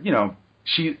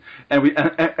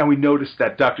we notice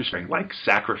that Doctor Strange like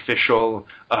sacrificial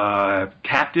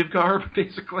captive garb,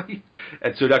 basically.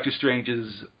 And so Doctor Strange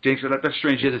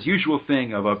has his usual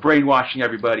thing of brainwashing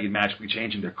everybody and magically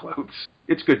changing their clothes.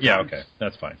 It's good times. Yeah. Okay.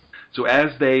 That's fine. So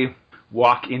as they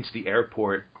walk into the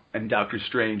airport and Doctor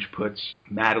Strange puts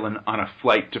Madeline on a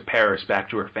flight to Paris back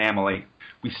to her family,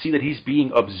 we see that he's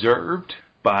being observed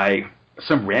by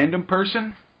some random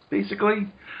person, basically.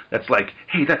 That's like,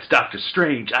 hey, that's Doctor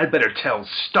Strange. I'd better tell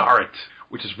Starrett,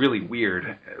 which is really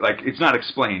weird. Like, it's not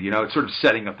explained, It's sort of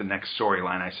setting up the next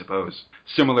storyline, I suppose.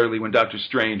 Similarly, when Doctor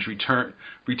Strange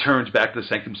returns back to the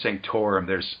Sanctum Sanctorum,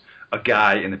 there's a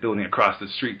guy in the building across the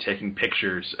street taking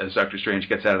pictures as Doctor Strange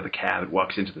gets out of the cab and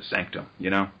walks into the sanctum,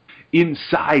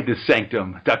 Inside the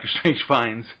sanctum, Doctor Strange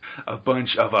finds a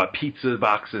bunch of pizza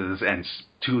boxes and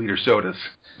 2-liter sodas.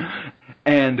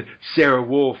 And Sarah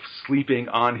Wolf sleeping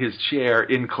on his chair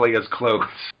in Clea's clothes.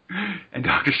 And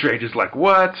Doctor Strange is like,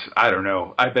 what? I don't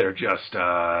know. I better just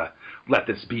let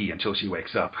this be until she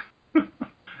wakes up.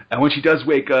 And when she does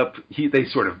wake up, they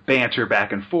sort of banter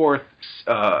back and forth.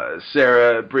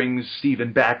 Sarah brings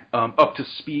Stephen back up to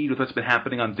speed with what's been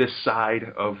happening on this side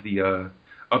of the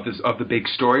big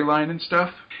storyline and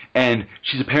stuff. And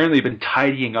she's apparently been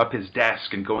tidying up his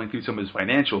desk and going through some of his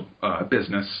financial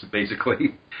business,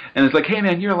 basically. And it's like, hey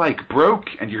man, you're like broke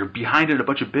and you're behind in a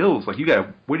bunch of bills. Like,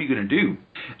 what are you gonna do?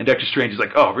 And Doctor Strange is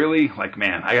like, oh really? Like,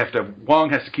 man, Wong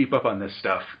has to keep up on this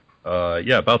stuff.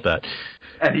 Yeah, about that.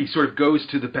 And he sort of goes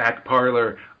to the back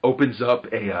parlor, opens up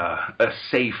a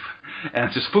safe, and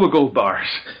it's just full of gold bars,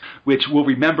 which we'll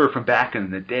remember from back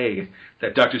in the day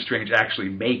that Doctor Strange actually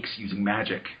makes using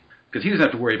magic. Because he doesn't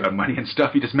have to worry about money and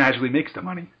stuff, he just magically makes the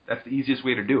money. That's the easiest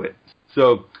way to do it.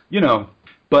 So,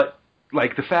 but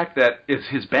like the fact that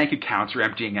his bank accounts are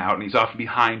emptying out and he's often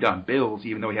behind on bills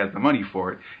even though he has the money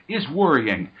for it is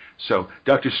worrying. So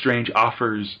Doctor Strange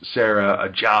offers Sarah a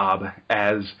job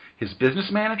as his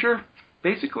business manager,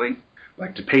 basically,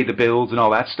 like to pay the bills and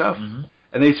all that stuff. Mm-hmm.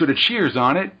 And they sort of cheers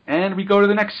on it, and we go to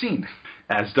the next scene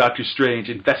as Doctor Strange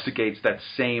investigates that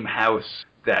same house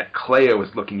that Clea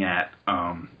was looking at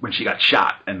when she got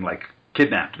shot and like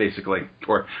kidnapped, basically,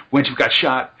 or when she got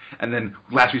shot, and then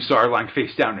last we saw her lying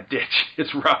face down in a ditch.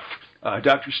 It's rough.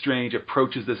 Doctor Strange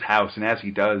approaches this house, and as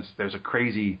he does, there's a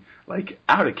crazy, like,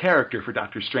 out of character for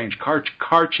Doctor Strange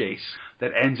car chase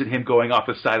that ends in him going off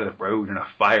the side of the road in a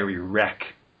fiery wreck.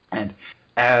 And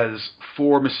as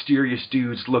four mysterious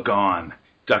dudes look on,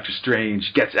 Doctor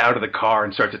Strange gets out of the car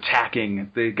and starts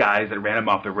attacking the guys that ran him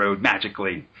off the road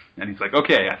magically. And he's like,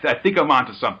 okay, I think I'm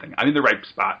onto something. I'm in the right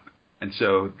spot. And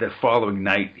so the following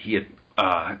night, he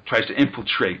tries to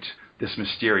infiltrate this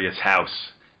mysterious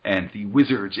house. And the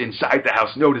wizards inside the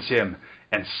house notice him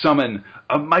and summon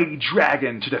a mighty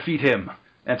dragon to defeat him.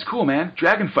 And it's cool, man.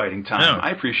 Dragon fighting time. No.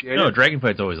 I appreciate it. No, dragon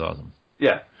fight's always awesome.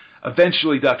 Yeah.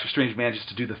 Eventually, Doctor Strange manages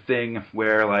to do the thing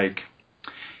where, like,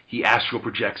 he astral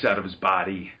projects out of his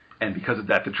body, and because of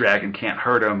that, the dragon can't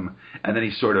hurt him. And then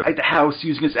he's sort of at the house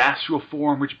using his astral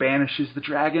form, which banishes the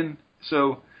dragon.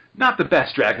 So, not the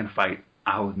best dragon fight,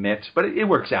 I'll admit, but it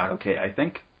works out okay, I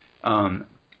think.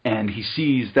 And he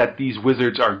sees that these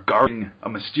wizards are guarding a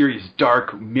mysterious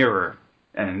dark mirror.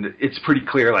 And it's pretty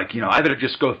clear, like, I better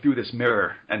just go through this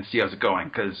mirror and see how's it going.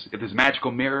 Because if there's a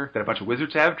magical mirror that a bunch of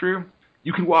wizards have, Drew,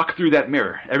 you can walk through that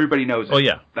mirror. Everybody knows it. Oh,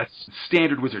 yeah. That's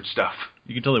standard wizard stuff.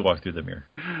 You can totally walk through the mirror.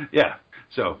 Yeah.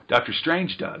 So Doctor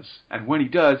Strange does. And when he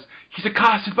does, he's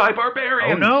accosted by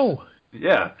barbarians. Oh, no.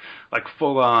 Yeah. Like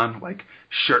full-on, like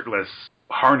shirtless,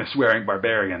 harness-wearing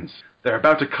barbarians. They're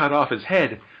about to cut off his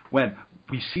head when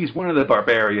he sees one of the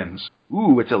barbarians.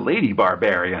 Ooh, it's a lady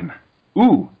barbarian.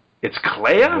 Ooh, it's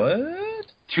Clea?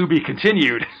 What? To be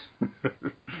continued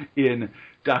in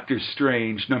Doctor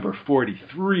Strange number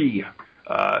 43,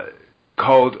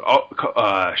 called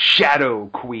Shadow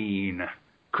Queen.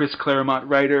 Chris Claremont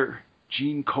writer,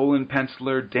 Gene Colan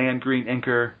penciler, Dan Green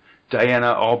inker,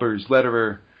 Diana Albers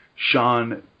letterer,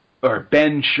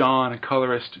 Ben Shawn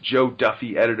colorist, Joe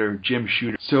Duffy editor, Jim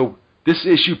Shooter. So this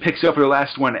issue picks up where the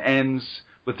last one ends,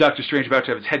 with Doctor Strange about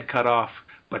to have his head cut off,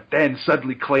 but then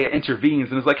suddenly Clea intervenes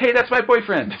and is like, hey, that's my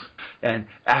boyfriend. And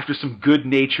after some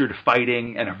good-natured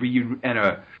fighting and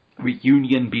a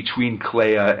reunion between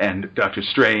Clea and Doctor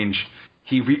Strange,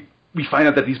 we find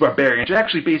out that these barbarians are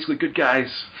actually basically good guys.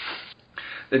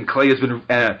 And Clea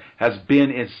has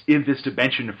been in this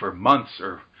dimension for months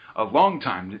or a long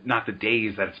time, not the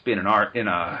days that it's been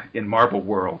in Marvel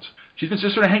World. She's been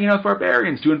just sort of hanging out with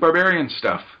barbarians, doing barbarian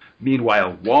stuff.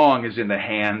 Meanwhile, Wong is in the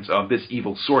hands of this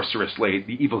evil sorceress lady,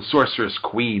 the evil sorceress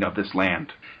queen of this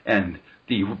land, and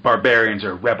the barbarians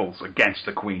are rebels against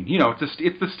the queen.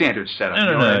 It's the standard setup.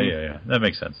 No, yeah, that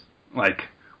makes sense. Like,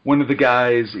 one of the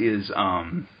guys is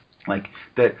like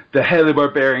the head of the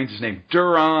barbarians is named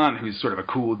Duran, who's sort of a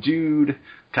cool dude,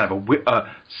 kind of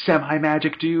a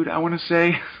semi-magic dude, I want to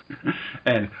say.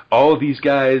 And all of these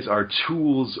guys are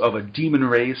tools of a demon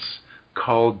race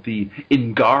called the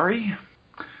Ingari.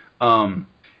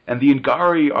 And the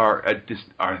Ingari are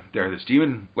this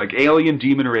demon, like alien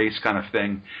demon race kind of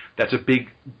thing. That's a big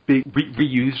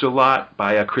reused a lot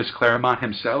by Chris Claremont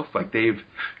himself. Like they've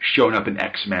shown up in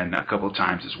X-Men a couple of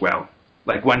times as well.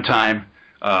 Like one time,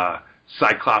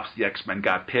 Cyclops the X-Men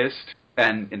got pissed,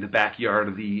 and in the backyard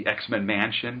of the X-Men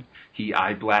mansion, he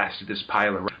eye blasted this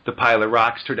pile of the pile of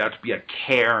rocks turned out to be a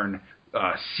cairn.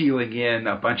 Sealing in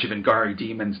a bunch of Ingari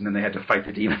demons, and then they had to fight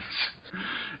the demons.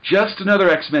 Just another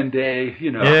X-Men day,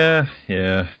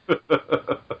 Yeah.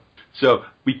 So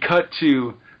we cut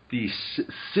to the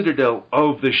citadel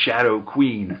of the Shadow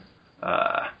Queen,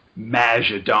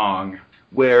 Majadong,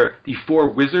 where the four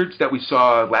wizards that we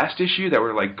saw last issue that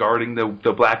were like guarding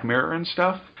the Black Mirror and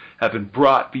stuff have been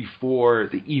brought before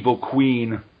the evil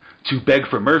queen to beg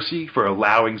for mercy for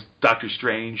allowing Doctor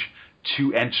Strange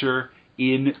to enter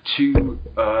into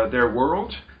their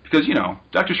world, because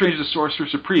Doctor Strange is a sorcerer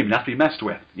supreme, not to be messed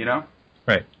with.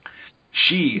 Right.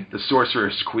 She, the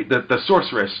sorceress queen, the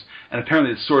sorceress, and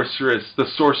apparently the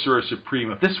sorcerer supreme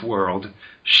of this world,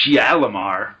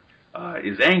 Shialamar,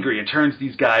 is angry and turns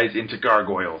these guys into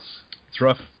gargoyles. It's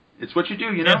rough. It's what you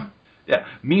do, Yeah.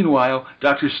 Meanwhile,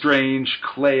 Doctor Strange,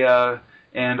 Clea,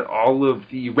 and all of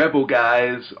the rebel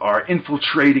guys are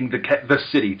infiltrating the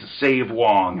city to save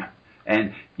Wong.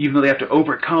 And even though they have to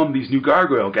overcome these new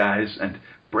gargoyle guys and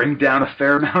bring down a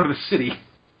fair amount of the city,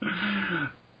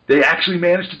 they actually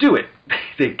manage to do it.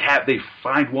 They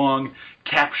find Wong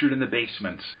captured in the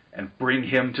basement, and bring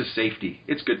him to safety.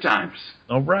 It's good times.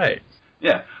 All right.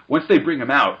 Yeah. Once they bring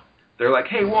him out, they're like,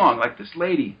 hey, Wong, like this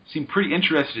lady seemed pretty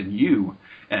interested in you.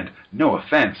 And no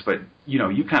offense, but,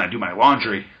 you kind of do my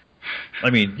laundry. I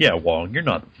mean, yeah, Wong, you're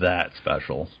not that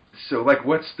special. So, like,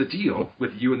 what's the deal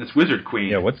with you and this wizard queen?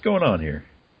 Yeah, what's going on here?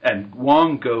 And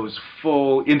Wong goes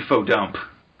full info dump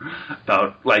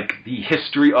about, like, the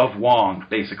history of Wong,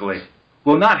 basically.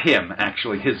 Well, not him,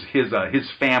 actually.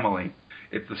 His family.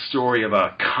 It's the story of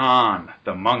Khan,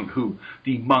 the monk who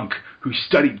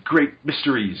studied great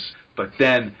mysteries, but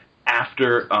then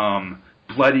after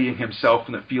bloodying himself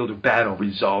in the field of battle,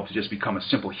 resolved to just become a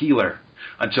simple healer,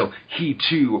 until he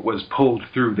too was pulled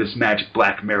through this magic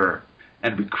black mirror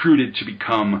and recruited to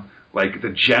become like the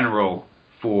general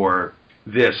for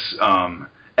this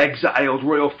exiled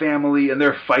royal family and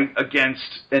their fight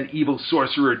against an evil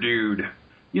sorcerer dude.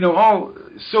 All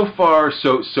so far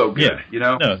so good.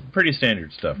 Yeah. No, pretty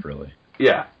standard stuff, really.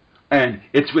 Yeah. And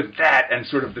it's with that and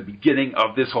sort of the beginning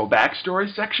of this whole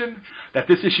backstory section that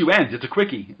this issue ends. It's a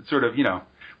quickie. It's sort of,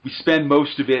 we spend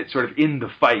most of it sort of in the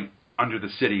fight under the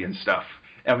city and stuff.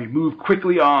 And we move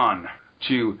quickly on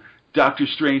to Doctor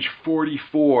Strange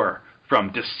 44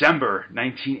 from December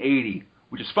 1980,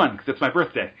 which is fun because it's my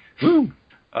birthday. Woo!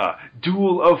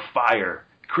 Duel of Fire.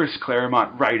 Chris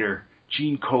Claremont, writer.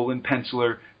 Gene Colan,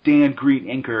 penciler. Dan Green,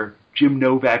 inker. Jim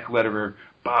Novak, letterer.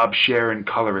 Bob Sharon,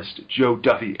 colorist. Joe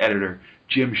Duffy, editor.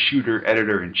 Jim Shooter,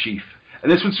 editor-in-chief.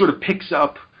 And this one sort of picks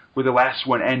up where the last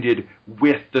one ended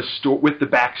with the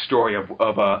backstory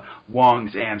of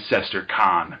Wong's ancestor,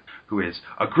 Khan, who is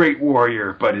a great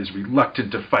warrior but is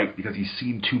reluctant to fight because he's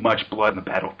seen too much blood in the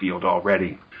battlefield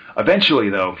already. Eventually,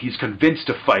 though, he's convinced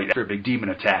to fight after a big demon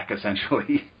attack,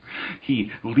 essentially.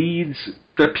 He leads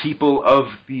the people of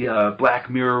the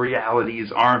Black Mirror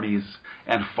Reality's armies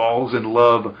and falls in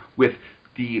love with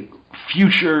the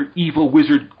future evil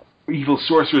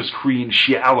sorceress queen,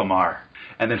 Shialamar,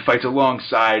 and then fights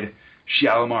alongside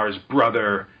Shialamar's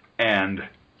brother and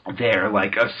their,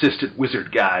 assistant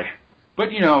wizard guy. But,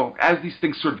 as these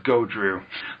things sort of go, Drew,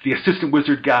 the assistant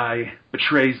wizard guy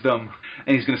betrays them,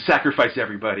 and he's going to sacrifice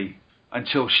everybody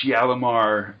until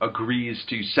Shialamar agrees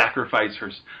to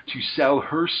to sell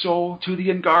her soul to the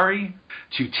Angari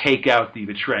to take out the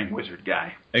betraying wizard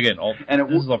guy. Again,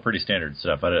 this is all pretty standard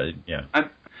stuff. Yeah.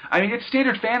 I mean, it's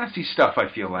standard fantasy stuff, I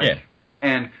feel like. Yeah.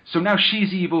 And so now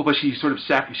she's evil, but she sort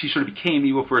of became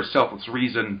evil for a selfless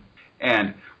reason.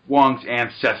 And Wong's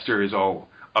ancestor is all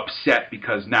upset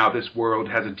because now this world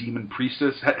has a demon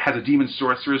priestess, has a demon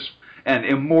sorceress, an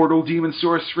immortal demon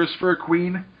sorceress for a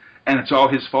queen, and it's all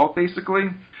his fault, basically.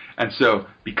 And so,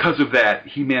 because of that,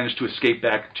 he managed to escape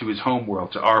back to his home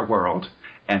world, to our world,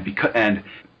 and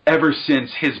ever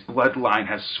since his bloodline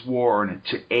has sworn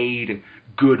to aid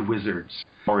good wizards,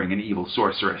 ignoring an evil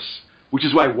sorceress. Which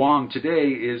is why Wong today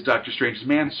is Doctor Strange's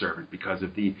manservant, because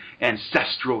of the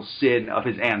ancestral sin of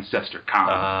his ancestor,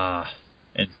 Khan.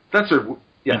 And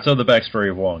yeah. And so the backstory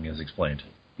of Wong is explained.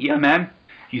 Yeah, man.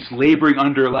 He's laboring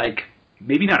under,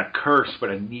 maybe not a curse,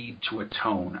 but a need to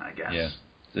atone, I guess. Yeah.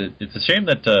 It's a shame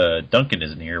that Duncan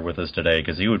isn't here with us today,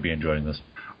 because he would be enjoying this.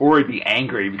 Or he'd be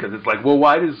angry, because it's like, well,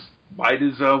 why does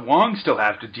Wong still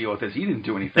have to deal with this? He didn't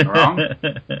do anything wrong.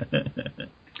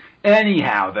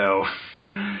 Anyhow, though,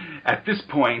 at this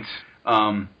point,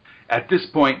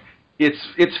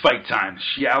 it's fight time.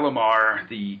 Shialamar,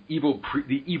 the evil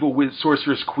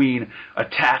sorceress queen,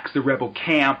 attacks the rebel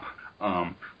camp.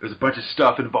 There's a bunch of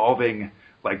stuff involving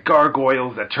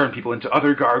gargoyles that turn people into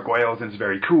other gargoyles, and it's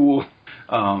very cool.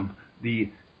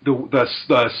 The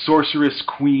sorceress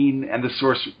queen and the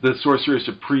sorcerer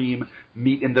supreme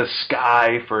meet in the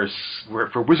sky for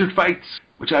wizard fights,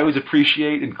 which I always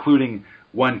appreciate, including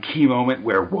one key moment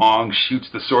where Wong shoots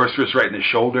the sorceress right in the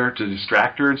shoulder to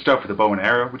distract her and stuff with a bow and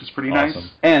arrow, which is pretty nice.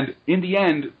 And in the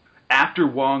end, after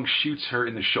Wong shoots her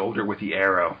in the shoulder with the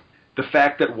arrow, the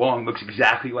fact that Wong looks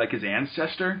exactly like his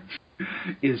ancestor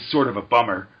is sort of a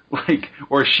bummer.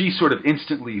 Or she sort of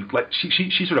instantly,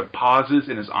 she sort of pauses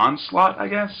in his onslaught, I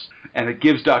guess, and it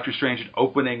gives Doctor Strange an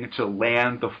opening to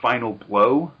land the final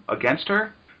blow against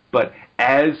her. But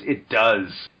as it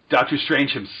does, Doctor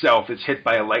Strange himself is hit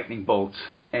by a lightning bolt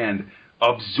and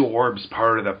absorbs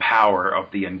part of the power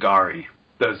of the Angari.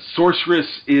 The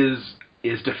sorceress is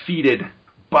defeated,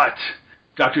 but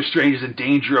Doctor Strange is in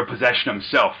danger of possession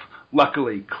himself.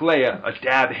 Luckily, Clea, a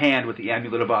dab hand with the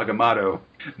Amulet of Agamotto,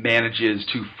 manages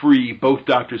to free both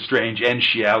Doctor Strange and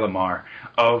Shialamar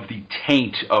of the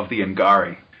taint of the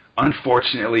Angari.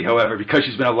 Unfortunately, however, because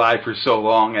she's been alive for so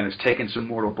long and has taken some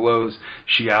mortal blows,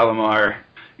 Shialamar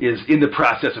is in the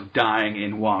process of dying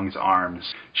in Wong's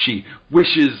arms. She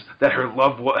wishes that her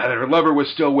lover was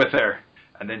still with her,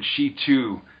 and then she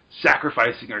too,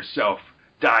 sacrificing herself,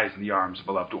 dies in the arms of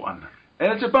a loved one.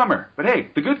 And it's a bummer, but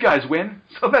hey, the good guys win,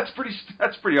 so that's pretty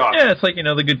awesome. Yeah, it's like,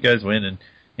 the good guys win, and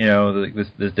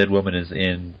this dead woman is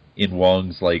in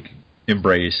Wong's like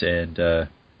embrace, and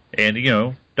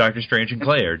Doctor Strange and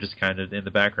Clay are just kind of in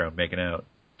the background making out.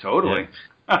 Totally.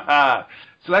 Yeah.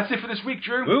 So that's it for this week,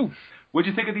 Drew. Ooh. What'd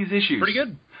you think of these issues? Pretty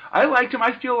good. I liked them.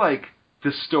 I feel like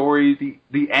the story,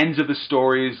 the ends of the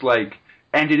stories, like,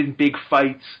 ended in big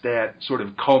fights that sort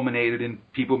of culminated in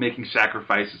people making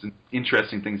sacrifices and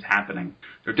interesting things happening.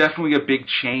 They're definitely a big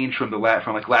change from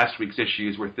last week's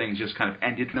issues where things just kind of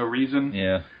ended for no reason.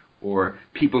 Yeah. Or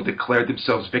people declared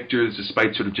themselves victors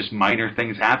despite sort of just minor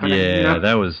things happening. Yeah,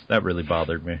 that really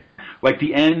bothered me. Like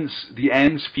the ends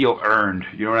feel earned.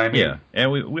 You know what I mean? Yeah, and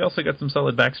we also got some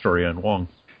solid backstory on Wong.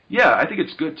 Yeah, I think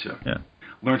it's good to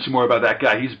learn some more about that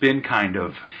guy. He's been kind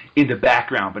of in the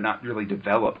background, but not really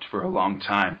developed for a long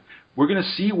time. We're going to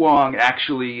see Wong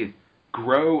actually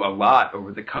grow a lot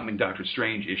over the coming Doctor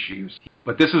Strange issues.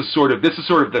 But this is sort of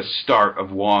the start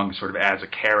of Wong sort of as a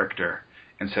character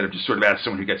instead of just sort of as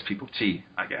someone who gets people tea,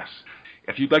 I guess.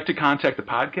 If you'd like to contact the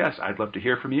podcast, I'd love to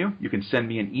hear from you. You can send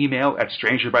me an email at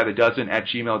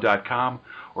strangerbythedozen@gmail.com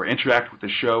or interact with the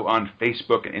show on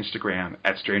Facebook and Instagram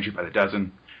at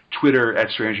strangerbythedozen, Twitter at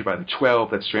strangerbythe12,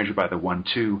 that's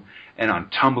strangerbythe12, and on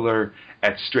Tumblr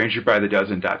at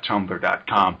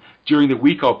strangerbythedozen.tumblr.com. During the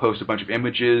week, I'll post a bunch of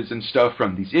images and stuff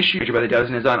from these issues. Stranger by the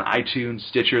Dozen is on iTunes,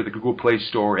 Stitcher, the Google Play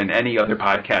Store, and any other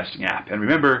podcasting app. And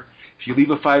remember, if you leave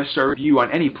a 5-star review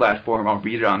on any platform, I'll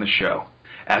read it on the show.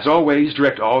 As always,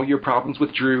 direct all your problems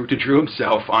with Drew to Drew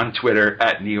himself on Twitter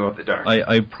at Neo of the Dark.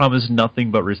 I promise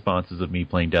nothing but responses of me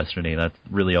playing Destiny. That's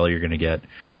really all you're going to get.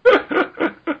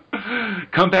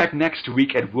 Come back next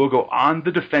week and we'll go on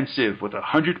the defensive with a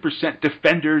 100%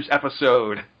 Defenders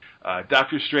episode.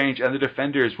 Doctor Strange and the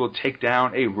Defenders will take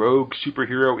down a rogue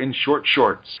superhero in short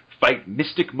shorts, fight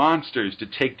mystic monsters to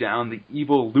take down the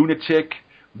evil lunatic.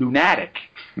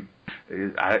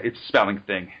 It's a spelling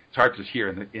thing. It's hard to hear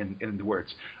in the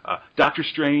words. Doctor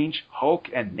Strange, Hulk,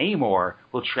 and Namor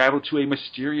will travel to a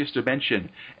mysterious dimension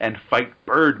and fight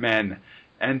Birdmen,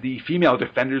 and the female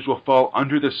defenders will fall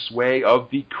under the sway of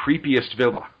the creepiest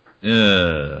villain.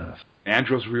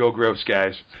 Andrew's real gross,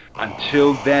 guys.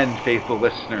 Until then, faithful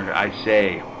listener, I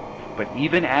say, but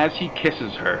even as he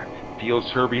kisses her, feels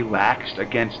her relaxed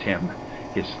against him,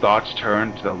 his thoughts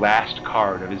turn to the last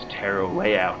card of his tarot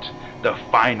layout, the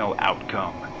final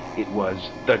outcome. It was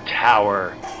the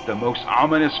Tower, the most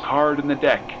ominous card in the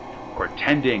deck,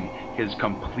 portending his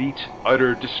complete,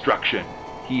 utter destruction.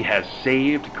 He has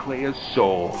saved Clea's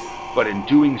soul, but in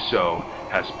doing so,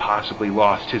 has possibly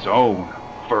lost his own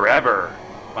forever.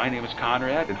 My name is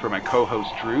Conrad, and for my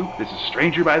co-host Drew, this is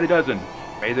Stranger by the Dozen.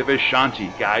 May the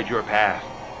Vishanti guide your path.